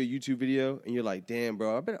later you see a YouTube video and you're like, damn,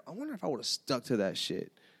 bro, I wonder if I would have stuck to that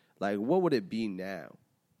shit. Like, what would it be now?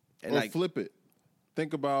 And Or like, flip it.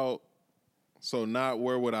 Think about, so not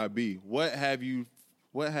where would I be? What have you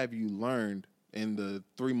learned in the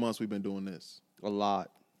 3 months we've been doing this? a lot.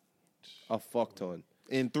 A fuck ton.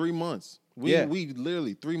 In 3 months. We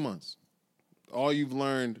literally 3 months. All you've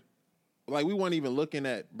learned, like we weren't even looking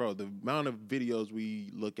at, bro, the amount of videos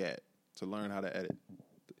we look at to learn how to edit.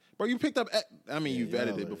 Bro, you picked up, you've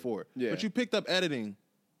edited before. Yeah. But you picked up editing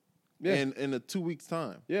in a 2 weeks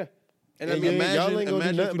time. Yeah. And And I mean, imagine- y'all ain't gonna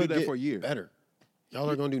imagine do if nothing we did but that get for a year. better. Y'all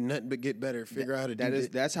are gonna do nothing but get better. Figure out how to do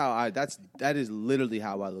it. that is literally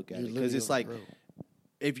how I look at You're it. Because literally it's on like, the road.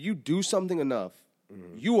 if you do something enough,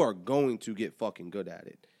 you are going to get fucking good at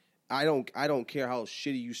it. I don't care how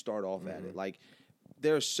shitty you start off at it. Like,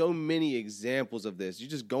 there are so many examples of this. You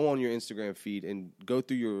just go on your Instagram feed and go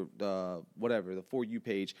through your the For You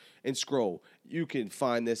page and scroll. You can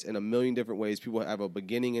find this in a million different ways. People have a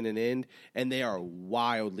beginning and an end, and they are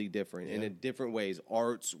wildly different and in different ways.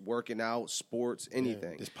 Arts, working out, sports,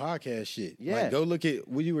 anything. This podcast shit. Yeah. Like, go look at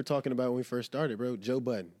what you were talking about when we first started, bro. Joe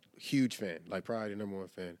Budden, huge fan. Like, probably the #1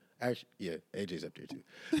 fan. Actually, yeah, AJ's up there too.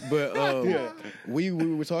 But we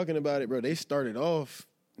were talking about it, bro. They started off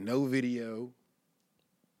no video.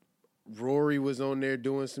 Rory was on there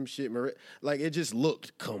doing some shit. Like, it just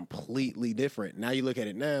looked completely different. Now you look at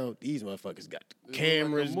it now, these motherfuckers got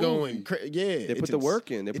cameras like a movie. going. Yeah. They put the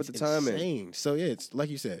work in. They put the time in. So, yeah, it's like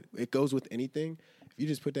you said, it goes with anything. If you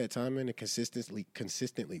just put that time in and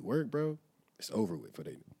consistently work, bro, it's over with for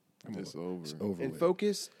them. It's over. It's over And with.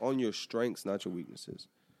 focus on your strengths, not your weaknesses.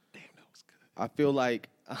 Damn, that was good.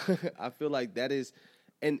 I feel like that is,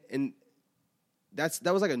 and that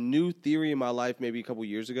was like a new theory in my life maybe a couple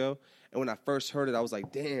years ago. And when I first heard it, I was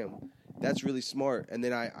like, damn, that's really smart. And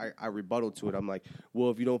then I rebutted to it. I'm like,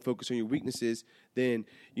 well, if you don't focus on your weaknesses, then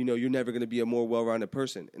you're never going to be a more well-rounded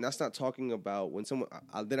person. And that's not talking about when someone.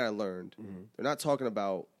 Then I learned they're not talking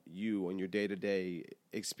about you and your day-to-day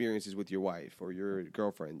experiences with your wife or your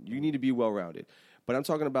girlfriend. You need to be well-rounded. But I'm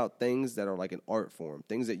talking about things that are like an art form,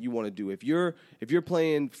 things that you want to do. If you're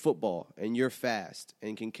playing football and you're fast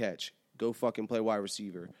and can catch, go fucking play wide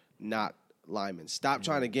receiver, not lineman. Stop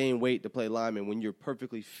trying to gain weight to play lineman when you're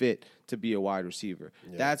perfectly fit to be a wide receiver.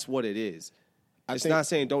 Yeah. That's what it is. It's not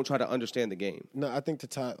saying don't try to understand the game. No, I think to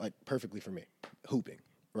tie like perfectly for me, hooping,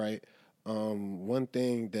 right? One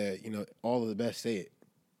thing that all of the best say it: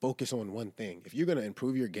 focus on one thing. If you're gonna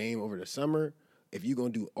improve your game over the summer, if you're gonna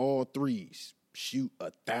do all threes, shoot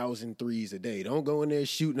 1,000 threes a day. Don't go in there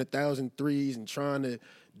shooting 1,000 threes and trying to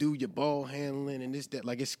do your ball handling and this, that.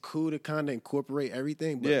 Like, it's cool to kind of incorporate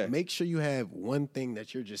everything, but make sure you have one thing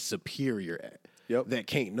that you're just superior at. Yep. That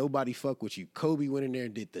can't nobody fuck with you. Kobe went in there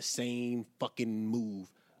and did the same fucking move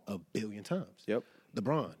 1 billion times. Yep.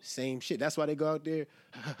 LeBron, same shit. That's why they go out there,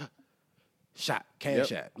 shot, cash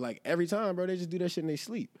shot. Like, every time, bro, they just do that shit in they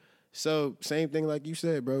sleep. So, same thing like you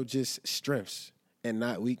said, bro, just strengths and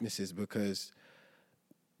not weaknesses, because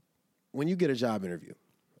when you get a job interview,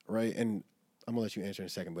 right, and I'm gonna let you answer in a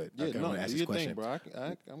second, but Yeah, I want to ask do this your question. thing,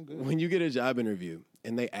 bro. I'm good. When you get a job interview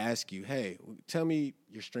and they ask you, "Hey, tell me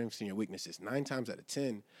your strengths and your weaknesses," 9 times out of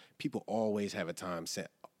 10, people always have a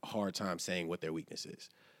hard time saying what their weakness is.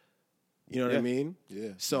 You know what I mean?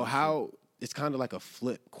 Yeah. So how it's kind of like a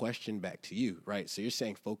flip question back to you, right? So you're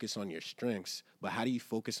saying focus on your strengths, but how do you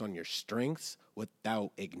focus on your strengths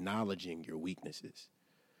without acknowledging your weaknesses?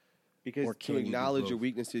 Because Or to can you do acknowledge your both?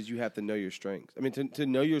 weaknesses, you have to know your strengths. I mean, to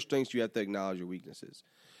know your strengths, you have to acknowledge your weaknesses.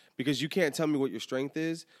 Because you can't tell me what your strength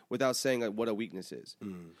is without saying like what a weakness is.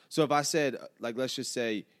 So if I said, like, let's just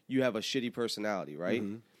say you have a shitty personality, right?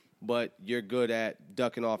 But you're good at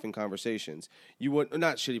ducking off in conversations. You would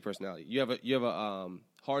not shitty personality. You have a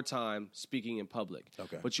hard time speaking in public.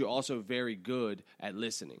 Okay. But you're also very good at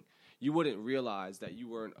listening. You wouldn't realize that you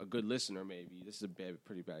weren't a good listener. Maybe this is a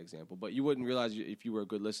pretty bad example, but you wouldn't realize if you were a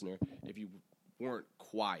good listener if you weren't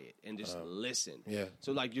quiet and just listen. Yeah.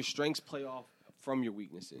 So like your strengths play off from your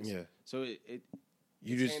weaknesses. Yeah. So You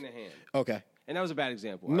it's just hand in hand. okay. And that was a bad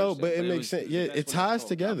example. I No, understand, but it makes was sense. the Yeah, best it one ties off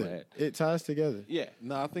the top of my together. head. It ties together. Yeah.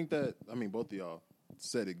 No, I think that, both of y'all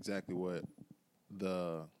said exactly what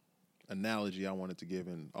the analogy I wanted to give,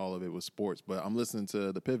 and all of it was sports. But I'm listening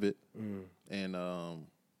to The Pivot, and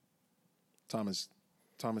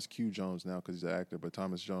Thomas Q. Jones now, because he's an actor, but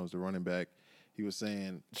Thomas Jones, the running back, he was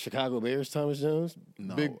saying, Chicago Bears, Thomas Jones.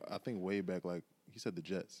 no, Big, I think way back, like, he said the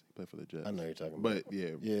Jets. He played for the Jets. I know you're talking about. But,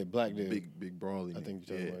 yeah. Yeah, black dude. Big brawly. I think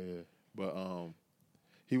you're talking about. Yeah. But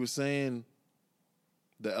he was saying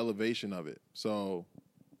the elevation of it. So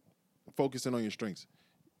focusing on your strengths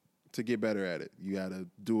to get better at it. You got to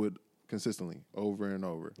do it consistently over and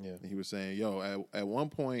over. Yeah. And he was saying, yo, at one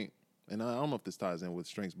point, and I don't know if this ties in with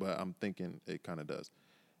strengths, but I'm thinking it kind of does.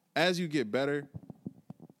 As you get better,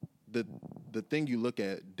 the thing you look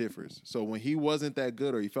at differs. So when he wasn't that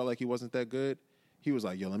good, or he felt like he wasn't that good, he was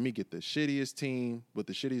like, yo, let me get the shittiest team with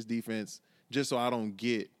the shittiest defense just so I don't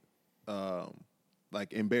get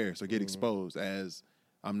like embarrassed or get exposed, as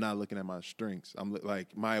I'm not looking at my strengths. I'm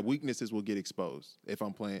like, my weaknesses will get exposed if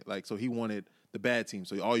I'm playing. Like, so he wanted the bad team.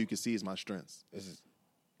 So all you can see is my strengths.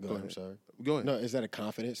 Go ahead. I'm sorry. Go ahead. No, is that a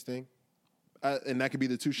confidence thing? And that could be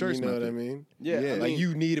the two shirts. You know method. what I mean? Yeah. Yeah. I Like mean,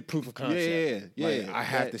 you need a proof of concept. Yeah. Like, I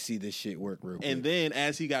have That- to see this shit work real quick. And then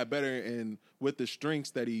as he got better and with the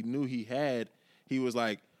strengths that he knew he had, he was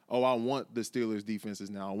like, oh, I want the Steelers defenses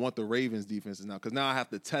now. I want the Ravens defenses now, because now I have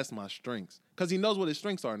to test my strengths, because he knows what his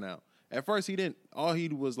strengths are now. At first he didn't. All he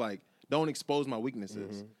was like, don't expose my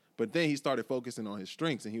weaknesses. But then he started focusing on his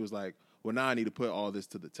strengths, and he was like, well, now I need to put all this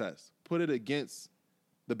to the test. Put it against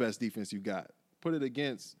the best defense you got. Put it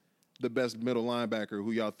against the best middle linebacker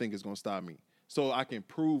who y'all think is going to stop me, so I can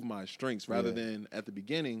prove my strengths, rather than at the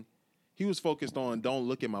beginning, he was focused on don't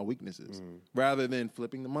look at my weaknesses, rather than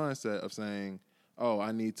flipping the mindset of saying, oh,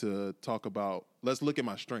 I need to talk about, let's look at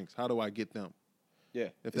my strengths. How do I get them? yeah.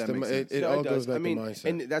 If It's that makes sense. it No, all does. goes back I mean, to mindset.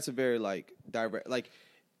 and that's a very like direct. Like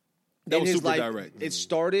That in was his super life, direct. It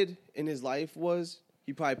started in his life was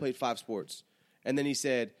he probably played 5 sports, and then he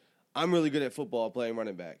said, "I'm really good at football, playing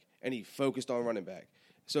running back," and he focused on running back.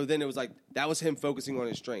 So then it was like that was him focusing on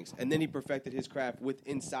his strengths, and then he perfected his craft with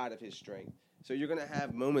inside of his strength. So you're gonna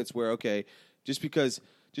have moments where just because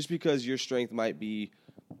your strength might be,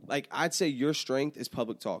 like, I'd say your strength is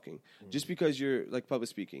public talking. Just because you're like public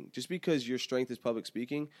speaking, just because your strength is public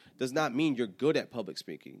speaking does not mean you're good at public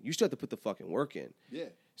speaking. You still have to put the fucking work in. Yeah.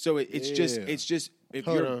 So it's just if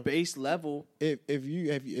Hold your on. base level, if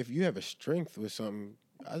you have a strength with something,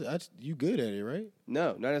 you good at it, right?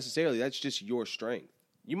 no, not necessarily. That's just your strength.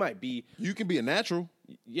 You might be, You can be a natural,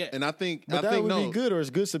 yeah. and I think But that think would no, be good, or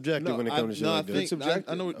it's good subjective when it comes to shit no, like I that. think subjective.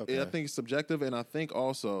 I know. Okay. I think it's subjective, and I think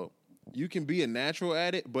also you can be a natural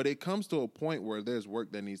at it, but it comes to a point where there's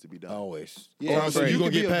work that needs to be done. Always. Yeah, Tom so Brady. you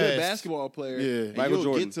gonna can be get a good past. basketball player. Yeah. and Michael you'll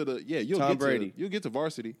Jordan. get to the you'll Tom get Brady. you'll get to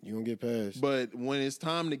varsity. You gonna get past. But when it's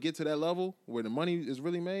time to get to that level where the money is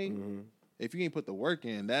really made, if you ain't put the work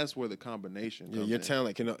in, that's where the combination yeah,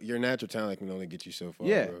 comes in. your natural talent can only get you so far.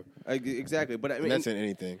 Yeah, bro. exactly. But I mean, And that's in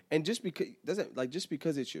anything. and just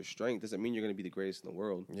because it's your strength doesn't mean you're going to be the greatest in the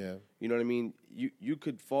world. Yeah. You know what I mean? You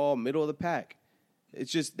could fall middle of the pack.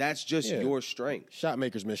 That's just Yeah. your strength. Shot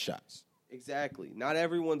makers miss shots. Exactly. Not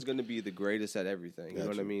everyone's going to be the greatest at everything. You know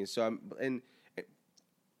what I Gotcha. mean? So and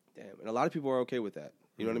a lot of people are okay with that.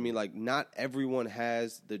 You know what I mean? Like, not everyone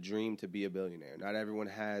has the dream to be a billionaire. Not everyone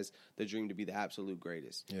has the dream to be the absolute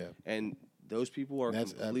greatest. Yeah. And those people are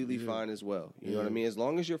That's completely yeah. fine as well. You know what I Yeah. mean? As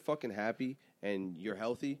long as you're fucking happy and you're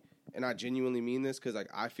healthy, and I genuinely mean this because, like,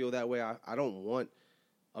 I feel that way. I don't want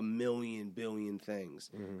a million billion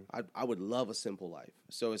things. I would love a simple life.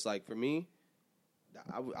 So it's like, for me,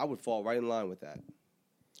 I would fall right in line with that.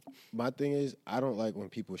 My thing is, I don't like when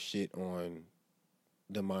people shit on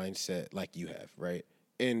the mindset like you have, right?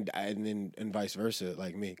 And then vice versa,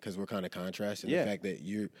 like me, because we're kind of contrasting. Yeah. The fact that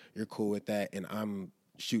you're cool with that, and I'm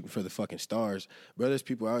shooting for the fucking stars. But there's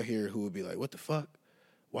people out here who would be like, "What the fuck?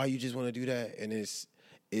 Why you just want to do that?" And it's.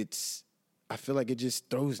 I feel like it just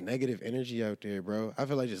throws negative energy out there, bro. I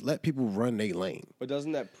feel like just let people run their lane. But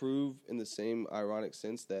doesn't that prove, in the same ironic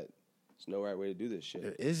sense, that there's no right way to do this shit?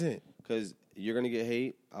 There isn't. Because you're gonna get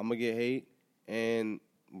hate, I'm gonna get hate, and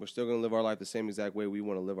we're still gonna live our life the same exact way we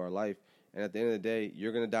want to live our life. And at the end of the day,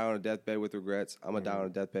 you're gonna die on a deathbed with regrets. I'm gonna die on a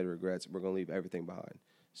deathbed with regrets. We're gonna leave everything behind.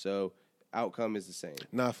 So outcome is the same.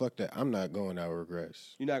 Nah, fuck that. I'm not going out with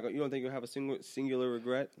regrets. You don't think you'll have a singular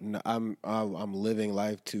regret? No, I'm living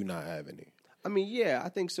life to not have any. I mean, yeah, I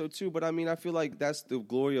think so too. But I mean, I feel like that's the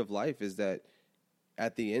glory of life, is that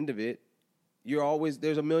at the end of it,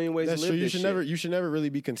 there's a million ways That's to live true. this shit. You should never really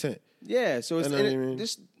be content. Yeah, so it's You know what I mean?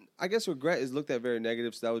 just, I guess regret is looked at very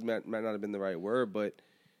negative, so that might not have been the right word, but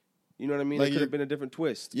you know what I mean? Like It could have been a different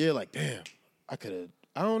twist. Yeah, like damn, I could have.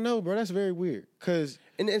 I don't know, bro. That's very weird. Cause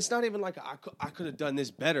And it's not even like I could have done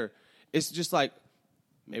this better. It's just like,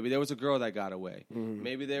 maybe there was a girl that got away.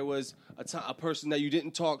 Maybe there was a person that you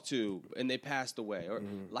didn't talk to and they passed away. Or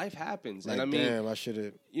life happens. like And I mean, damn, I should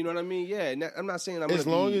have. you know what I mean? Yeah. And I'm not saying I'm As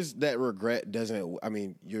gonna long be, as that regret doesn't, I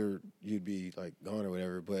mean, you'd be like gone or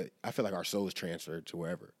whatever. But I feel like our souls transferred to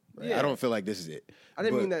wherever. Right? Yeah. I don't feel like this is it. I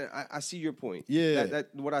didn't But- mean that. I see your point. Yeah.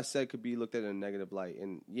 That what I said could be looked at in a negative light.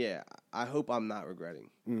 And yeah, I hope I'm not regretting.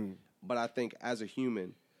 But I think as a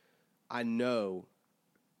human, I know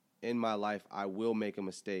in my life I will make a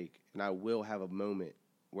mistake and I will have a moment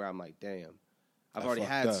where I'm like, damn, I've I already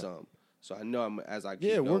fucked had up. some. So I know as I keep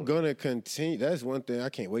Yeah, we're going. gonna continue. That's one thing I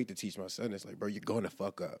can't wait to teach my son. It's like, bro, you're gonna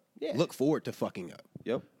fuck up. Yeah. Look forward to fucking up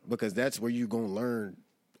Yep. because that's where you're gonna learn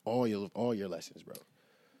all your lessons, bro.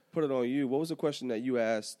 Put it on you. What was the question that you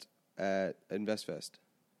asked at InvestFest?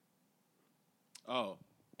 Oh,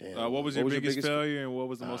 Damn. what was What your was your biggest biggest- failure, and what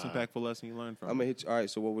was the most impactful lesson you learned from? I'm gonna hit you. All right.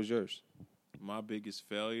 So what was yours? My biggest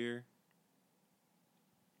failure.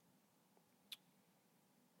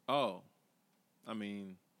 Oh, I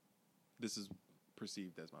mean, this is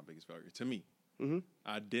perceived as my biggest failure to me. Mm-hmm.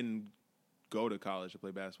 I didn't go to college to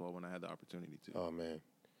play basketball when I had the opportunity to. Oh man,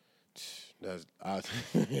 that's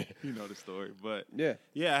You know the story, but Yeah.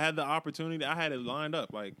 I had the opportunity. I had it lined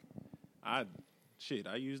up. Like, I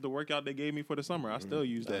used the workout they gave me for the summer. I still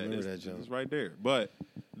use I that. remember It's, that jump. it's right there. But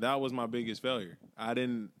that was my biggest failure. I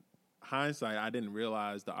didn't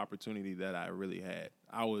realize the opportunity that I really had.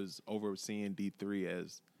 I was overseeing D3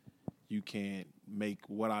 as you can't make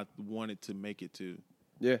what I wanted to make it to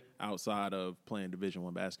Yeah. outside of playing Division I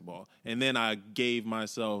basketball. And then I gave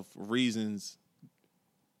myself reasons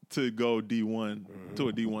to go D1 to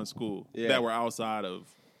a D1 school that were outside of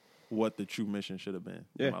what the true mission should have been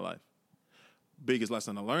in my life. Biggest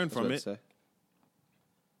lesson I learned from it,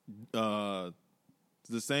 the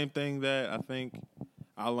same thing that I think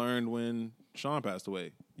I learned when Sean passed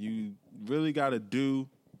away. You really got to do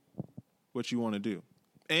what you want to do.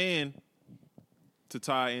 And to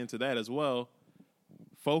tie into that as well,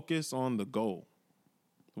 focus on the goal.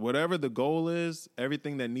 Whatever the goal is,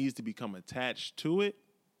 everything that needs to become attached to it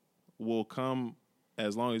will come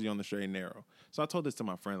as long as you're on the straight and narrow. So I told this to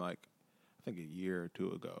my friend like, I think a year or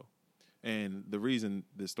two ago. And the reason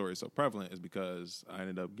this story is so prevalent is because I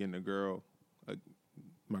ended up getting a girl,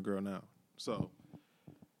 my girl now. So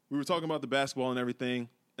we were talking about the basketball and everything.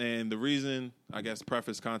 And the reason, I guess,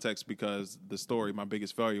 preface context, because the story, my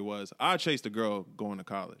biggest failure was I chased a girl going to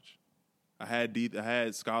college. I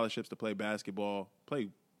had scholarships to play basketball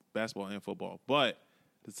and football, but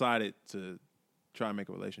decided to try and make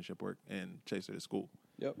a relationship work and chase her to school.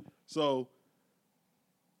 Yep. So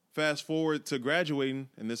fast forward to graduating,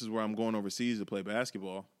 and this is where I'm going overseas to play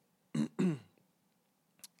basketball.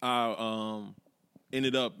 I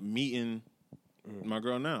ended up meeting my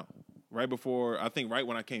girl now, right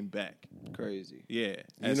when I came back. Crazy. Yeah.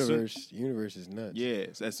 Universe is nuts. Yeah,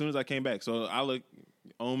 as soon as I came back. So I look,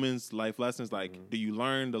 omens, life lessons, like, do you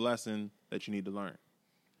learn the lesson that you need to learn?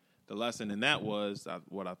 The lesson in that was,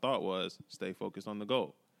 what I thought was, stay focused on the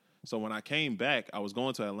goal. So when I came back, I was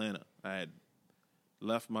going to Atlanta. I had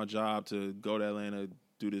left my job to go to Atlanta,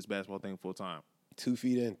 do this basketball thing full time. 2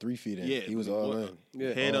 feet in, 3 feet in. Yeah, He was all in.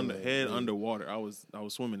 Yeah. Head All in. underwater. I was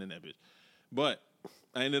swimming in that bitch. But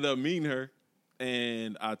I ended up meeting her,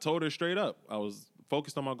 and I told her straight up. I was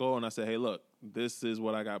focused on my goal, and I said, hey, look, this is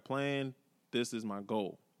what I got planned. This is my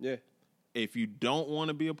goal. Yeah. If you don't want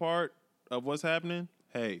to be a part of what's happening,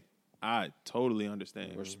 hey, I totally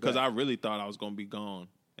understand. Respect. Because I really thought I was going to be gone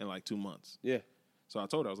in like 2 months. Yeah. So I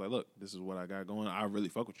told her, I was like, look, this is what I got going. I really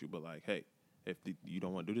fuck with you, but like, hey, if you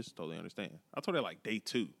don't want to do this, totally understand. I told her like day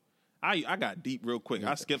 2. I got deep real quick.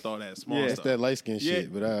 I skipped all that small It's stuff. that light skin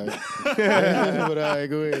shit, but all right. But all right,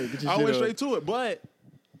 go ahead. Get your I shit went off. straight to it, but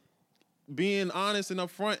being honest and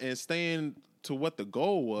upfront and staying to what the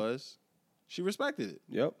goal was, she respected it.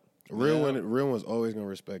 Yep. Real one's always gonna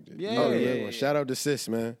respect it. Yeah. You know the Yeah, real one. Shout out to sis,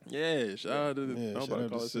 man. Yeah, shout out to Yeah, I'm shout about to out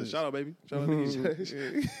call to it sis. sis. Shout out, baby. Shout out to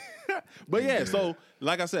you. But yeah, so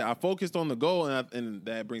like I said, I focused on the goal, and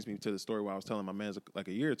that brings me to the story where I was telling my man like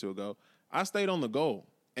a year or two ago. I stayed on the goal,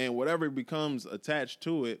 and whatever becomes attached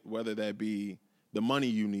to it, whether that be the money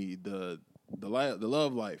you need, the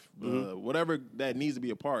love life, whatever that needs to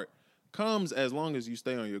be a part, comes as long as you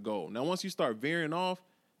stay on your goal. Now, once you start veering off,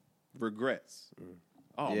 regrets.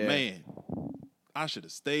 Oh man, I should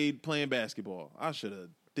have stayed playing basketball. I should have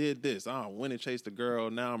did this. I went and chased a girl.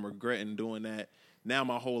 Now I'm regretting doing that. Now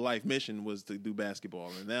my whole life mission was to do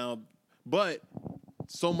basketball, and now, but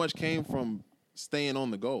so much came from staying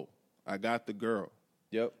on the goal. I got the girl.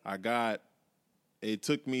 Yep. It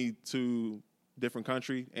took me to different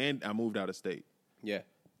country, and I moved out of state. Yeah.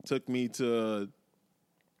 Took me to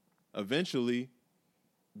eventually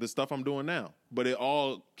the stuff I'm doing now. But it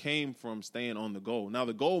all came from staying on the goal. Now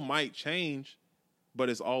the goal might change, but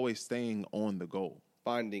it's always staying on the goal.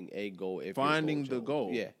 Finding a goal. Finding the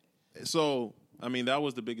goal. Yeah. So, I mean, that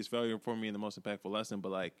was the biggest failure for me and the most impactful lesson.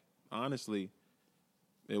 But like, honestly,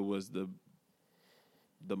 it was the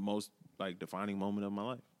most like defining moment of my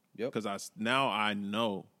life. Yep. Because now I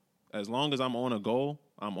know, as long as I'm on a goal,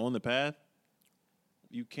 I'm on the path.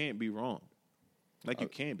 You can't be wrong. Like you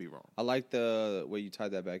can't be wrong. I like the way you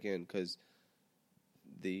tied that back in, because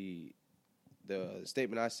the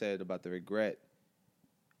statement I said about the regret,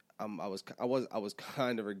 I was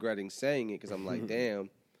kind of regretting saying it, because I'm like,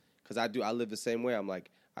 damn, because I live the same way. I'm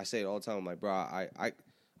like, I say it all the time. I'm like, bro,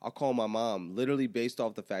 I'll call my mom literally based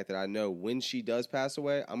off the fact that I know when she does pass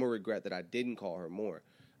away, I'm gonna regret that I didn't call her more.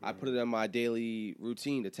 I put it in my daily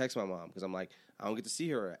routine to text my mom, because I'm like, I don't get to see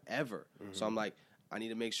her ever. So I'm like, I need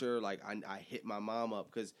to make sure like I hit my mom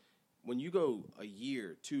up, because when you go a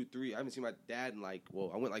year, 2, 3, I haven't seen my dad in I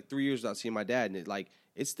went like 3 years without seeing my dad, and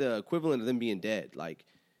it's the equivalent of them being dead. Like,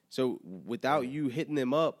 so without you hitting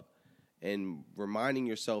them up and reminding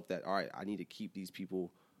yourself that, all right, I need to keep these people,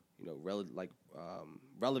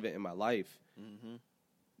 relevant in my life,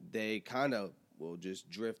 they kind of will just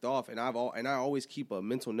drift off. And I always keep a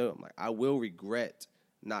mental note. I'm like, I will regret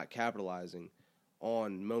not capitalizing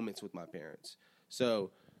on moments with my parents.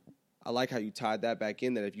 So I like how you tied that back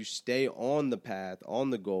in, that if you stay on the path, on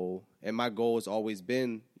the goal, and my goal has always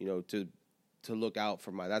been, to look out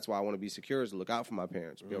for that's why I want to be secure, is to look out for my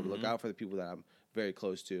parents, be able to look out for the people that I'm very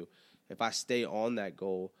close to. If I stay on that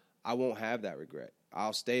goal, I won't have that regret.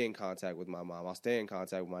 I'll stay in contact with my mom. I'll stay in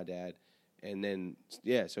contact with my dad. And then,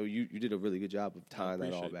 so you did a really good job of tying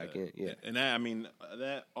that all back in. Yeah. And that, I mean,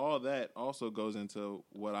 all that also goes into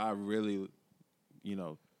what I really,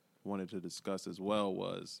 wanted to discuss as well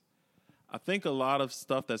was, I think a lot of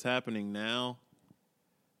stuff that's happening now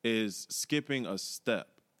is skipping a step.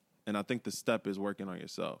 And I think the step is working on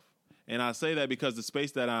yourself. And I say that because the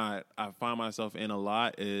space that I find myself in a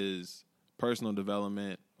lot is personal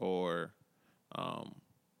development, or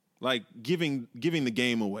like giving the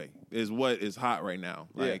game away is what is hot right now.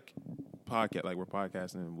 Like podcast, like we're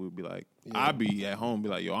podcasting, and we'd be like, I'd be at home, be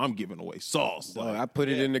like, yo, I'm giving away sauce. Like, I put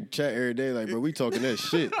it in the chat every day, like, bro, we talking that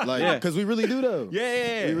shit, like, because we really do though.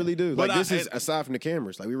 Yeah, we really do. But like, this is aside from the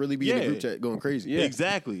cameras, like, we really be in the group chat going crazy. Yeah,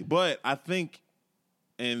 exactly. But I think,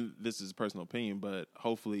 and this is a personal opinion, but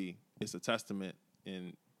hopefully it's a testament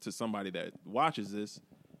to somebody that watches this.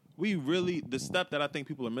 The step that I think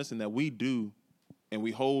people are missing that we do and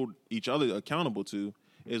we hold each other accountable to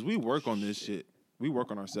is we work on this shit. We work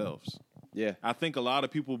on ourselves. Yeah. I think a lot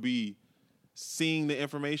of people be seeing the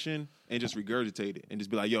information and just regurgitate it and just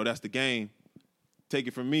be like, yo, that's the game. Take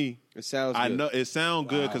it from me. It sounds good. I know it sounds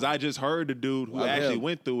good because I just heard the dude who actually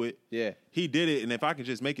went through it. Yeah. He did it, and if I can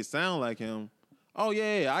just make it sound like him, oh,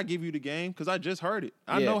 yeah, I give you the game because I just heard it.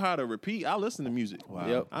 I know how to repeat. I listen to music. Wow.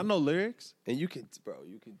 Yep. I know lyrics. And you can tell.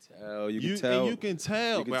 And you can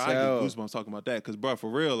tell. Bro, I get goosebumps talking about that because, bro, for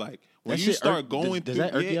real, like, when That you shit start going does through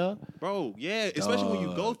that irk y'all? Bro, yeah, especially when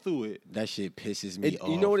you go through it. That shit pisses me off.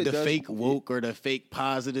 You know what it the does? fake woke or the fake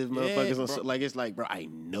positive motherfuckers. bro. Like, it's like, bro, I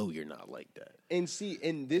know you're not like that. And see,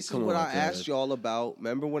 and this Come is what on, I cuz. asked y'all about.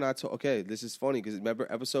 Remember when I told? Okay, this is funny because remember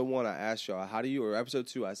episode 1, I asked y'all, or episode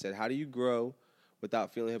 2, I said, how do you grow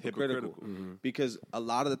without feeling hypocritical? Because a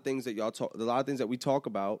lot of the things that we talk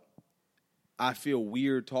about, I feel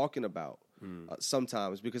weird talking about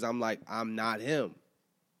sometimes because I'm like, I'm not him.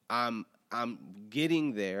 I'm I'm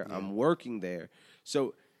getting there. Yeah. I'm working there.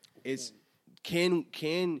 So it's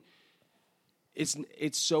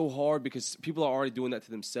it's so hard because people are already doing that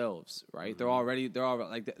to themselves, right? Mm-hmm. They're already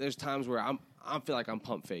like, there's times where I feel like I'm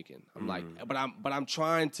pump faking. I'm like, but I'm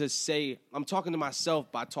trying to say, I'm talking to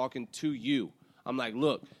myself by talking to you. I'm like,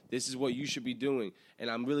 look, this is what you should be doing. And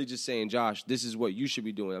I'm really just saying, Josh, this is what you should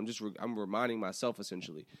be doing. I'm reminding myself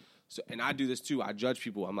essentially. So, and I do this too. I judge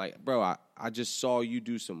people. I'm like, bro, I just saw you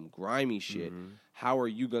do some grimy shit. Mm-hmm. How are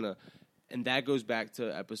you going to? And that goes back to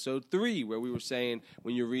episode 3 where we were saying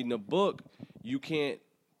when you're reading a book, you can't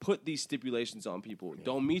put these stipulations on people. Yeah.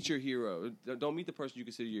 Don't meet your hero. Don't meet the person you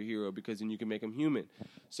consider your hero because then you can make them human.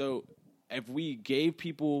 So if we gave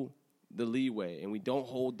people the leeway and we don't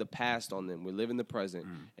hold the past on them, we live in the present,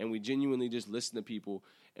 and we genuinely just listen to people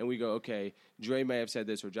and we go, okay, Dre may have said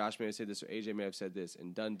this or Josh may have said this or AJ may have said this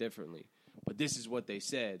and done differently, but this is what they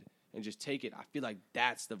said, and just take it. I feel like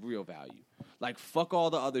that's the real value. Like, fuck all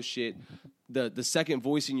the other shit. The second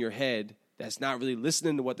voice in your head that's not really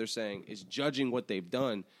listening to what they're saying is judging what they've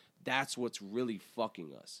done. That's what's really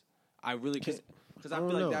fucking us. I really, because I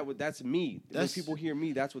feel like that's me. When people hear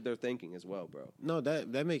me, that's what they're thinking as well, bro. No,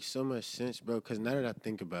 that makes so much sense, bro. Because now that I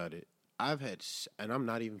think about it, I've had, and I'm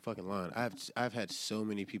not even fucking lying, I've had so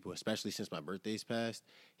many people, especially since my birthday's passed,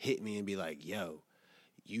 hit me and be like, "Yo,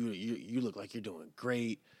 you look like you're doing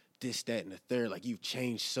great. This, that, and the third. Like, you've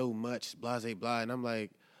changed so much. Blah, blah, blah." And I'm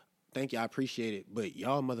like, "Thank you, I appreciate it, but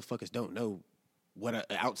y'all motherfuckers don't know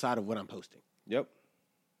outside of what I'm posting." Yep.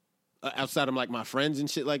 Outside of, like, my friends and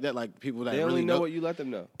shit like that, like, people that they really only know what you let them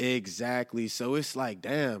know. Exactly. So it's like,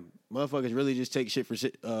 damn, motherfuckers really just take shit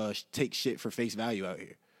for face value out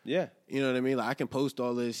here. Yeah. You know what I mean? Like, I can post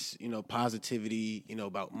all this, positivity,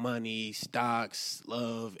 about money, stocks,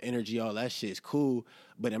 love, energy, all that shit is cool,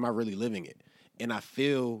 but am I really living it? And I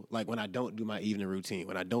feel like when I don't do my evening routine,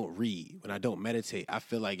 when I don't read, when I don't meditate, I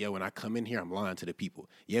feel like, when I come in here, I'm lying to the people.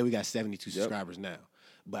 Yeah, we got 72 subscribers now.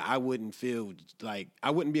 But I wouldn't feel like,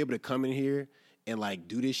 I wouldn't be able to come in here and, like,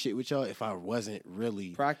 do this shit with y'all if I wasn't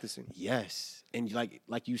really practicing. Yes. And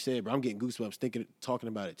like you said, bro, I'm getting goosebumps talking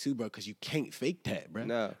about it too, bro, because you can't fake that, bro.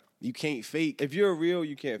 No. You can't fake. If you're real,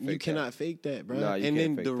 you can't fake that. You cannot fake that, bro. No, and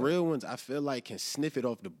then the real ones, I feel like, can sniff it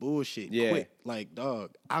off the bullshit quick. Like,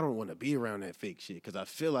 dog, I don't want to be around that fake shit because I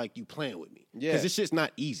feel like you playing with me. Yeah. Because this shit's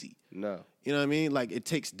not easy. No. You know what I mean? Like, it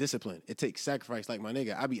takes discipline. It takes sacrifice. Like, my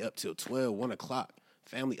nigga, I be up till 12, 1 o'clock.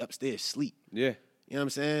 Family upstairs sleep. Yeah. You know what I'm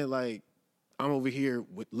saying? Like, I'm over here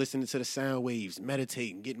listening to the sound waves,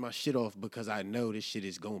 meditating, getting my shit off because I know this shit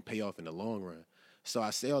is going to pay off in the long run. So I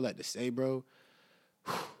say all that to say, bro,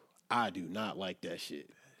 I do not like that shit.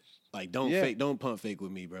 Like, don't pump fake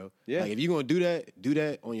with me, bro. Yeah. Like, if you're going to do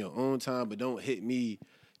that on your own time, but don't hit me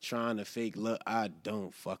trying to fake love. I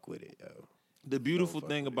don't fuck with it, yo. The beautiful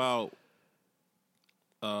thing about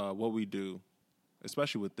what we do,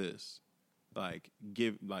 especially with this,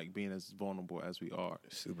 being as vulnerable as we are,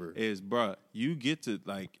 super, is, bruh, you get to,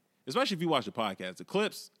 like, especially if you watch the podcast, the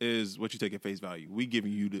clips is what you take at face value. We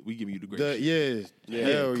giving you the great shit.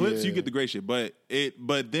 Yeah. Clips, you get the great shit. But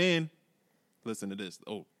then listen to this.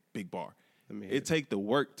 Oh, big bar. It take the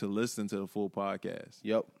work to listen to the full podcast.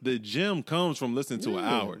 Yep. The gym comes from listening to an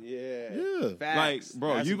hour. Yeah. Facts. Like,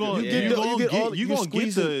 bro, That's you gonna get all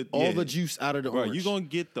the juice out of the orange. You gonna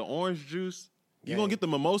get the orange juice. You gonna get the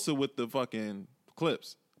mimosa with the fucking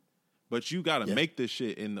clips. But you gotta make this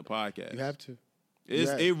shit in the podcast. You have to.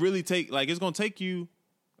 It really it's gonna take you.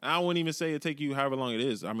 I wouldn't even say it take you however long it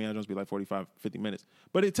is. I mean, I just be like 45, 50 minutes.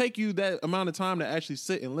 But it take you that amount of time to actually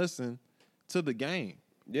sit and listen to the game.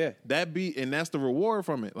 Yeah. And that's the reward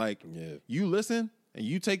from it. Like, you listen and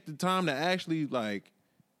you take the time to actually, like,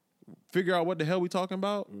 figure out what the hell we talking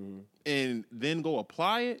about and then go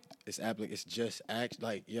apply it. It's just action.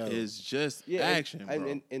 Like, yo. It's just action,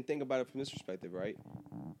 bro. And think about it from this perspective, right?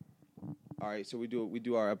 All right, so we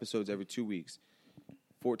do our episodes every 2 weeks.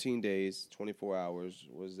 14 days, 24 hours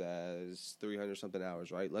was as 300-something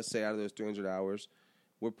hours, right? Let's say out of those 300 hours,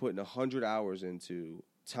 we're putting 100 hours into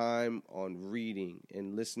time on reading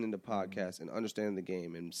and listening to podcasts and understanding the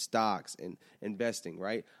game and stocks and investing,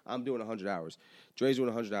 right? I'm doing 100 hours. Dre's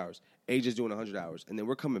doing 100 hours. AJ's doing 100 hours. And then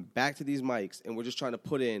we're coming back to these mics and we're just trying to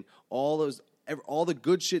put in all the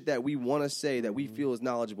good shit that we want to say that we feel is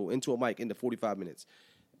knowledgeable into a mic into 45 minutes.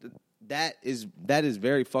 That is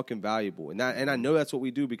very fucking valuable, and I know that's what we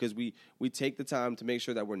do because we take the time to make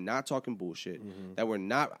sure that we're not talking bullshit, that we're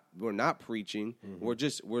not preaching,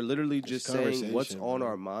 we're literally just saying what's on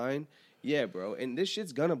our mind. Yeah, bro, and this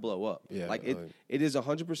shit's gonna blow up. Yeah, like it is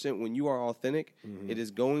 100% when you are authentic. It is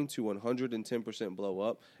going to 110% blow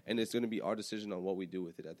up, and it's gonna be our decision on what we do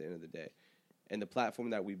with it at the end of the day, and the platform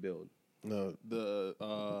that we build. No.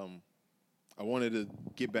 I wanted to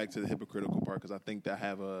get back to the hypocritical part because I think that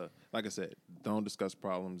like I said, don't discuss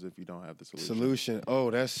problems if you don't have the solution.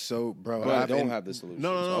 Oh, that's so, bro. But I don't have the solution.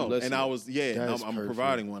 No. So I'm And I was, I'm perfect.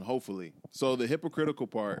 providing one, hopefully. So the hypocritical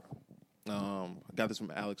part, I got this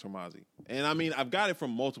from Alex Hormozzi. And I mean, I've got it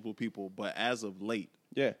from multiple people, but as of late,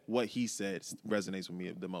 what he said resonates with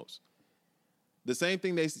me the most. The same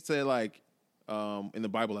thing they said, like, in the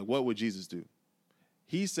Bible, like, what would Jesus do?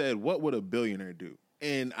 He said, what would a billionaire do?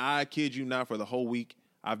 And I kid you not, for the whole week,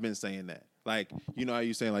 I've been saying that. Like, you know how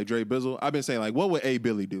you saying, like, Dre Bizzle? I've been saying, like, what would A.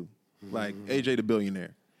 Billy do? Like, AJ the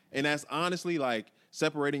billionaire. And that's honestly, like,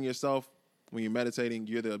 separating yourself when you're meditating,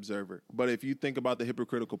 you're the observer. But if you think about the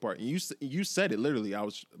hypocritical part, and you said it literally,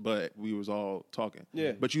 but we was all talking.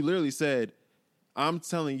 Yeah. But you literally said, I'm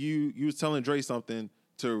telling you was telling Dre something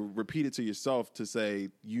to repeat it to yourself to say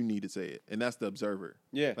you need to say it. And that's the observer.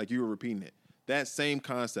 Yeah. Like, you were repeating it. That same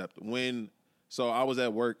concept. So I was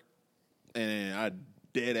at work, and I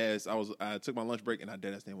took my lunch break, and I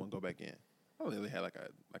dead ass didn't want to go back in. I literally had like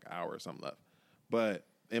an hour or something left. But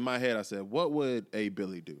in my head, I said, what would A.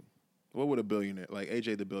 Billy do? What would a billionaire, like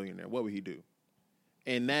AJ the billionaire, what would he do?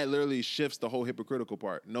 And that literally shifts the whole hypocritical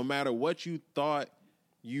part. No matter what you thought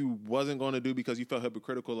you wasn't going to do because you felt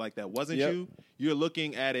hypocritical, like that wasn't you, you're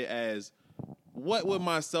looking at it as, what would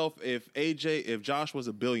if Josh was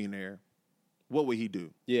a billionaire, what would he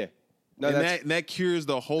do? Yeah. No, and that cures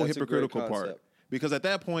the whole hypocritical part. concept. Because at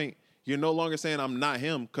that point, you're no longer saying I'm not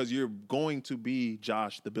him because you're going to be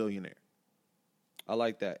Josh the billionaire. I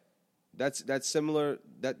like that. That's similar.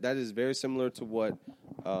 That is very similar to what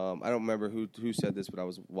I don't remember who said this, but I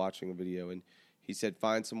was watching a video and he said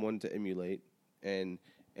find someone to emulate and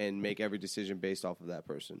make every decision based off of that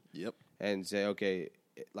person. Yep. And say, okay,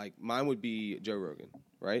 like mine would be Joe Rogan,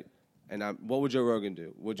 right? And what would Joe Rogan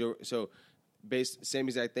do? Same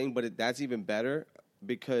exact thing, but that's even better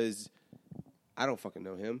because I don't fucking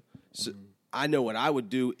know him. So I know what I would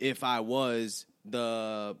do if I was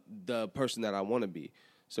the person that I want to be.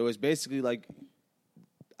 So it's basically like,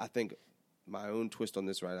 I think my own twist on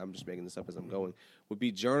this, right? I'm just making this up as I'm going, would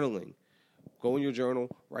be journaling. Go in your journal,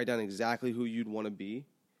 write down exactly who you'd want to be,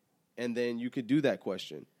 and then you could do that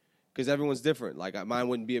question. Because everyone's different. Like mine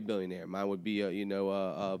wouldn't be a billionaire. Mine would be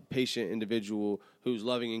a patient individual who's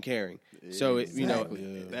loving and caring. So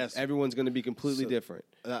everyone's going to be completely different.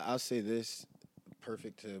 I'll say this,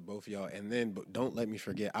 perfect to both of y'all, and then but don't let me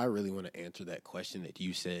forget. I really want to answer that question that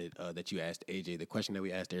you said that you asked AJ. The question that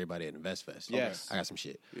we asked everybody at InvestFest. Yes, I got some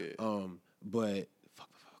shit. Yeah. But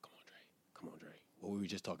come on, Dre. What were we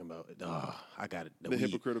just talking about? I got it. The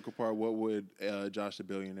hypocritical part. What would Josh the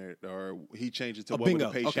billionaire, or he changed it to what bingo.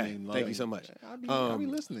 would a patient Okay. and Thank you so much. I'll be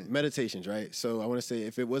listening. Meditations, right? So I want to say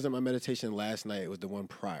if it wasn't my meditation last night, it was the one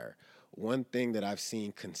prior. One thing that I've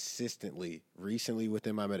seen consistently recently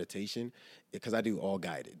within my meditation, because I do all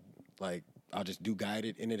guided. Like, I'll just do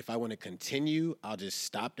guided, and then if I want to continue, I'll just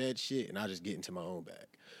stop that shit, and I'll just get into my own bag.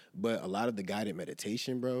 But a lot of the guided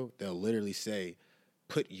meditation, bro, they'll literally say,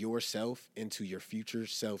 put yourself into your future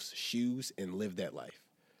self's shoes and live that life.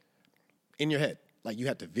 In your head. Like, you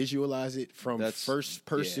have to visualize it from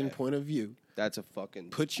first-person point of view. That's a fucking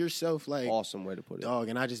Put yourself, like... awesome way to put it. Dog,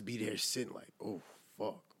 and I just be there sitting like, oh,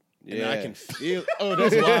 fuck. Yeah. And I can feel... Oh,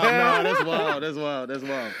 that's wild. No, that's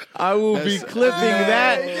wild. I will be clipping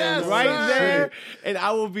that there, shit. and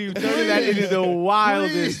I will be turning that into the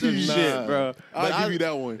wildest of shit, bro. I'll give you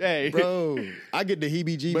that one. Hey, Bro, I get the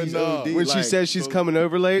heebie-jeebies OD. when she says she's coming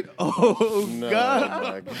over late, oh,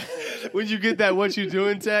 God. God. When you get that what you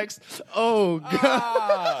doing text, oh,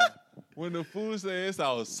 God. When the food says it's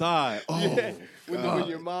outside, When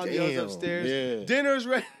your mom yells damn. upstairs, Yeah. dinner's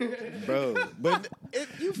ready. Bro, but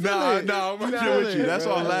you feel nah, it. I'm You right feel there with you. it, That's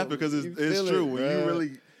bro. why I'm laughing because You it's feel true. it, When you bro.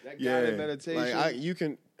 really, That guided meditation. Like, you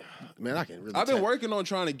can... Man, I can really... I've been working on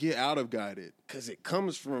trying to get out of guided. Because it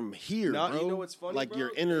comes from here, Nah, bro. you know what's funny, Like, bro?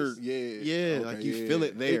 your inner... Yeah. Yeah, like, you Okay, feel yeah.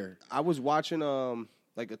 it there. I was watching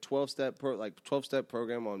like a 12-step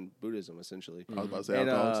program on Buddhism, essentially. I was about to say And,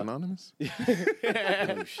 Alcoholics Anonymous.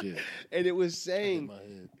 Oh, shit. And it was saying My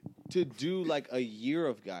head. to do like a year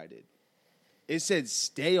of guided. It said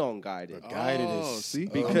stay on guided. Guided Oh, is... see?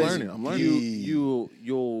 Because I'm learning.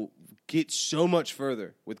 you'll get so much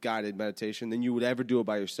further with guided meditation than you would ever do it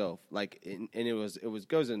by yourself. Like, and it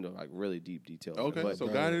goes into like really deep detail. Okay, But so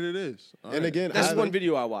guided it is. All And right. again, that's I- one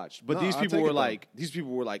video I watched. But No, these I'll people take were it,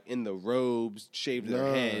 though. like in the robes, shaved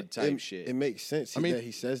their head type shit. It makes sense I mean- that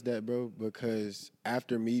he says that, bro, because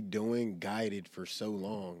after me doing guided for so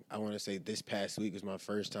long, I want to say this past week was my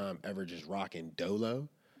first time ever just rocking Dolo.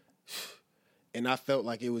 And I felt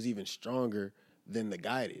like it was even stronger than the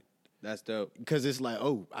guided. That's dope. Because it's like,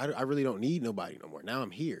 oh, I really don't need nobody no more. Now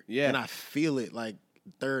I'm here. Yeah. And I feel it, like,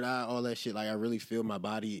 third eye, all that shit. Like, I really feel my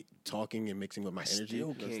body talking and mixing with my energy.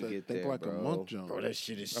 Still can't get Think there, like bro. a monk jump. Bro, that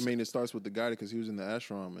shit is... I mean, it starts with the guy because he was in the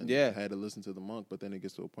ashram and Yeah. had to listen to the monk, but then it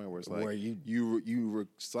gets to a point where it's like Where you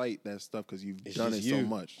recite that stuff because you've It's done it just so you.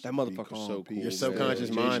 much. That Be motherfucker's calm, so cool. peace. Your man. subconscious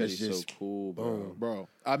Jay mind Shetty's is just so cool, bro. boom. Bro,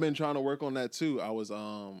 I've been trying to work on that too. I was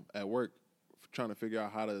at work trying to figure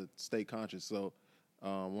out how to stay conscious. So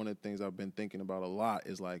one of the things I've been thinking about a lot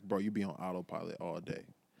is like, bro, you be on autopilot all day.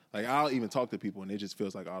 Like I'll even talk to people and it just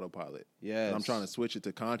feels like autopilot. Yes. And I'm trying to switch it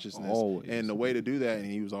to consciousness. Always. And the way to do that, and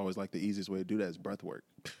he was always like the easiest way to do that is breath work.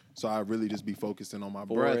 So I really just be focusing on my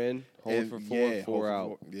 4 breath. in, hold and, for 4, yeah, 4 hold for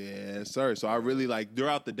out. 4. Yeah, sir. So I really like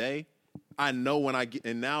throughout the day, I know when I get,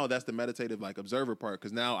 and now that's the meditative like observer part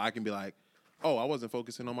because now I can be like, oh, I wasn't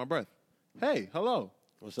focusing on my breath. Hey, hello.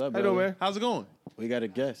 What's up, How you brother? doing, man? How's it going? We got a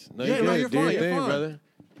guest. No, Yeah, you're no, good. you're Do your fine, you're thing, fine. brother.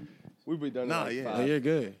 We've been done Nah, like yeah. No, 5. you're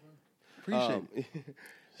good. Appreciate it.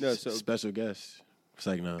 No, so Special guest. It's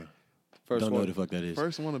like, nah. first Don't know one. what the fuck that is.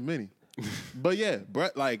 First one of many. But yeah,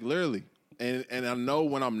 breath, like literally. And I know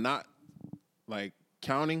when I'm not like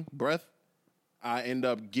counting breath, I end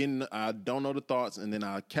up I don't know the thoughts, and then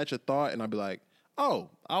I catch a thought and I'll be like, oh,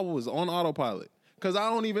 I was on autopilot. Because I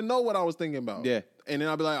don't even know what I was thinking about. Yeah. And then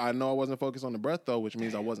I'll be like, I know I wasn't focused on the breath though, which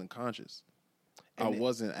means I wasn't conscious. I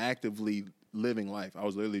wasn't actively living life. I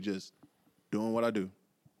was literally just doing what I do,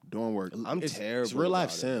 doing work. I'm terrible. It's real life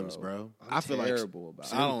about it, Sims, bro. I'm I feel like terrible about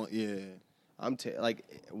it. I don't, yeah. I'm like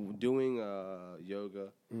doing yoga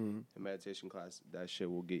and meditation class. That shit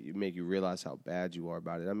will make you realize how bad you are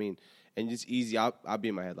about it. I mean, and it's easy. I'll be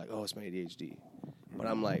in my head like, oh, it's my ADHD, but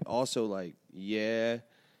I'm like also like, yeah,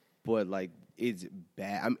 but like it's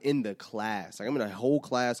bad. I'm in the class. Like I'm in a whole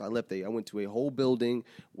class. I went to a whole building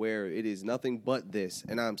where it is nothing but this,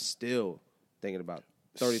 and I'm still thinking about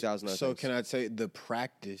 30,000 other So things. can I say the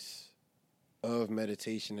practice of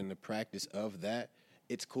meditation and the practice of that,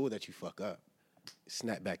 it's cool that you fuck up.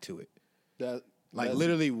 Snap back to it. Like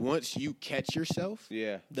literally once you catch yourself,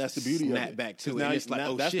 Yeah. That's the beauty Snap of it. back to 'Cause it, and it's like,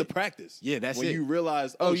 oh, that's shit. the practice. Yeah, that's when it. you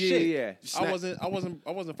realize, Oh, oh, yeah, shit, yeah. I wasn't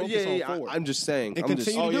focused Yeah, on forward. I'm just saying. And I'm just,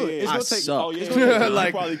 continue to do it. It's I gonna take- suck. Oh yeah, It's gonna take like like,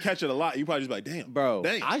 you probably catch it a lot. You probably just be like, damn, Bro,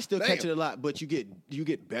 damn, I still damn. catch it a lot, but you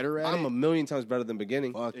get better at I'm it. a million times better than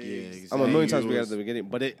beginning. Fuck yeah, exactly. I'm a million times you better was- than the beginning,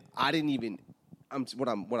 but I didn't even. What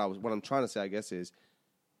I'm trying to say, I guess, is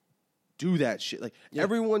do that shit. Like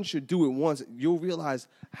everyone should do it once. You'll realize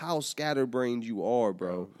how scatterbrained you are,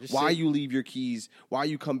 bro. just Why sit- you leave your keys? Why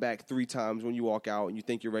you come back 3 times when you walk out and you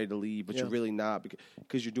think you're ready to leave, but you're really not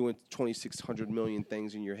because you're doing 2,600 million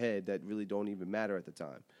things in your head that really don't even matter at the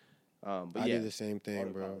time. But I yeah, do the same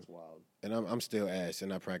thing, bro. autopilot's wild. And I'm still ass,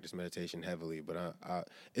 and I practice meditation heavily, but I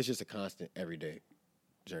it's just a constant everyday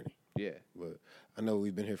journey. Yeah. But I know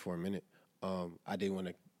we've been here for a minute. I did want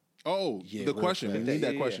to. Oh, Yeah, the real question. We fast. need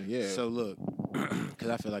that Yeah, question. Yeah. So look, because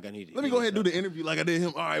I feel like I need it. let me go ahead and do the interview like I did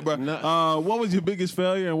him. All right, bro. No. What was your biggest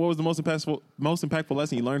failure, and what was the most impactful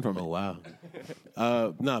lesson you learned from it? Oh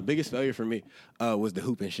wow. Biggest failure for me was the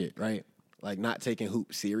hooping shit, right? Like not taking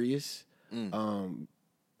hoop serious.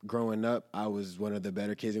 Growing up, I was one of the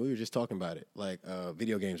better kids, and we were just talking about it. Like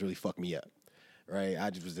video games really fucked me up, right? I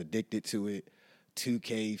just was addicted to it.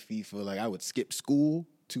 2K, FIFA, like I would skip school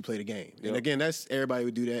to play the game. And again, that's everybody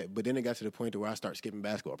would do that, but then it got to the point to where I start skipping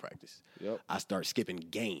basketball practice. Yep. I start skipping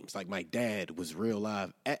games. Like my dad was real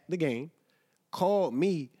live at the game, called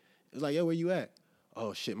me, was like, yo, where you at?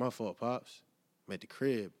 Oh shit, my fault, Pops. I'm at the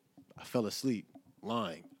crib. I fell asleep,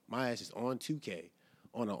 lying. My ass is on 2K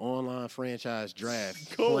on an online franchise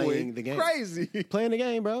draft, playing the game. Crazy. Playing the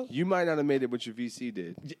game, bro. You might not have made it, but your VC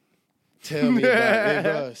did. Tell me about it,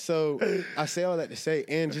 bro. So I say all that to say,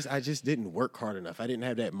 and I just didn't work hard enough. I didn't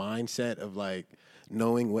have that mindset of like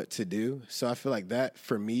knowing what to do. So I feel like that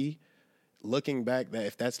for me, looking back, that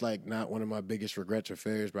if that's like not one of my biggest regrets or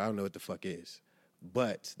failures, bro, I don't know what the fuck is.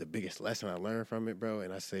 But the biggest lesson I learned from it, bro,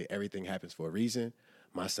 and I say everything happens for a reason.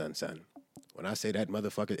 My son. When I say that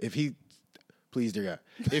motherfucker, if he, please, dear God,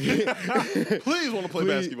 if he, Please want to play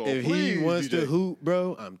basketball. if Please, he wants DJ. to hoop,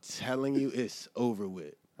 bro, I'm telling you, it's over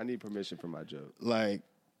with. I need permission for my joke. Like.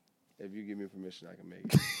 If you give me permission, I can make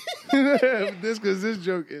it. Because this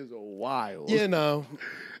joke is wild. Yeah, no.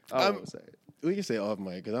 I won't say it. We can say off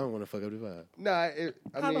mic because I don't want to fuck up the vibe. Nah,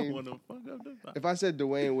 I don't mean, want to fuck up the vibe. if I said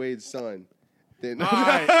Dwayne Wade's son, then All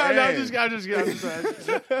right, I'm hey. just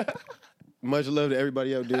kidding. Much love to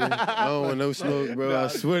everybody out there. I don't want no smoke, bro. I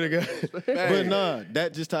swear to God. But nah,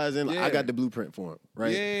 that just ties in. Yeah. I got the blueprint for him,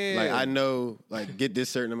 right? Yeah. Like I know, like get this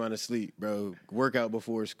certain amount of sleep, bro. Work out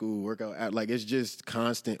before school. Work out. Like it's just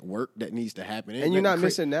constant work that needs to happen. And you're not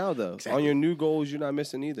missing now though. Exactly. On your new goals, you're not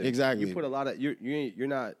missing either. Exactly. You put a lot of you're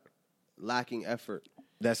not lacking effort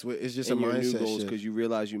That's what. It's just in a your new mindset goals shift. because you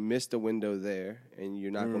realize you missed a window there, and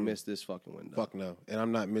you're not gonna miss this fucking window. Fuck no, and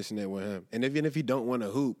I'm not missing that with him. And even if he don't want to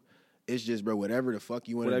hoop, it's just, bro, whatever the fuck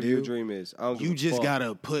you want to Whatever do. your dream is, I don't give You a just fuck.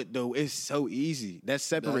 gotta put though. It's so easy. That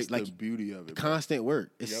separates That's like the beauty of it. bro. constant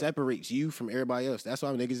work. It separates you from everybody else. That's why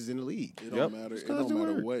niggas is in the league. It don't Yep. matter. It's It don't constant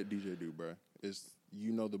matter work. what DJ do, bro. It's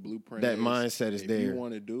the blueprint. That mindset is if there. you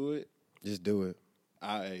want to do it, Just do it.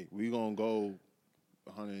 we gonna go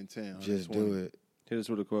 110. Just 120. do it. Hit us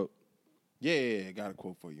with a quote. Yeah, I got a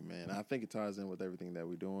quote for you, man. I think it ties in with everything that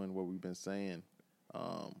we're doing, what we've been saying.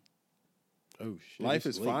 Oh shit. Life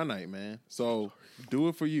is finite, man. So do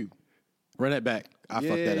it for you. Run that back. I fucked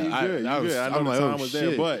that up. You good. I You was, good. I know I'm the like, time oh, was shit.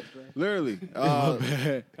 there, but literally,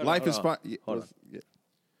 life is fine. Hold on.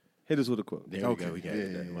 Hit us with a quote. There we go. We got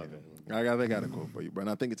it. Yeah. My bad. I got a quote for you, bro. And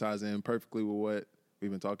I think it ties in perfectly with what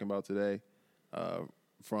we've been talking about today. As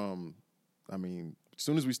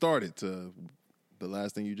soon as we started to the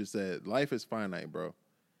last thing you just said, life is finite, bro.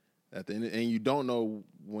 At the end, and you don't know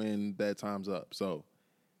when that time's up. So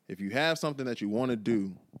if you have something that you want to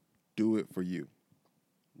do it for you.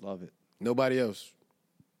 Love it. Nobody else.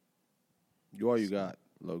 You all you got,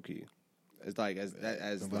 low key. It's like as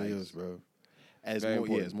Nobody like else, bro. As Very as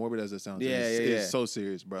important. morbid as it sounds, Yeah, it's, yeah, it's yeah. so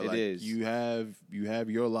serious, bro. It like is. you have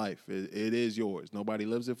your life. It is yours. Nobody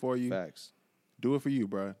lives it for you. facts. Do it for you,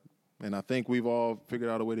 bro. And I think we've all figured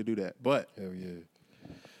out a way to do that. But Hell yeah.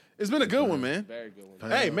 it's been a good one, man. Very good one.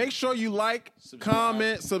 Hey, make sure you like,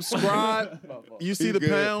 comment, subscribe. You see the good.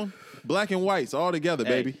 pound, black and whites all together,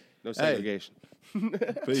 baby. No Hey. segregation.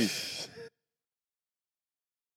 Peace.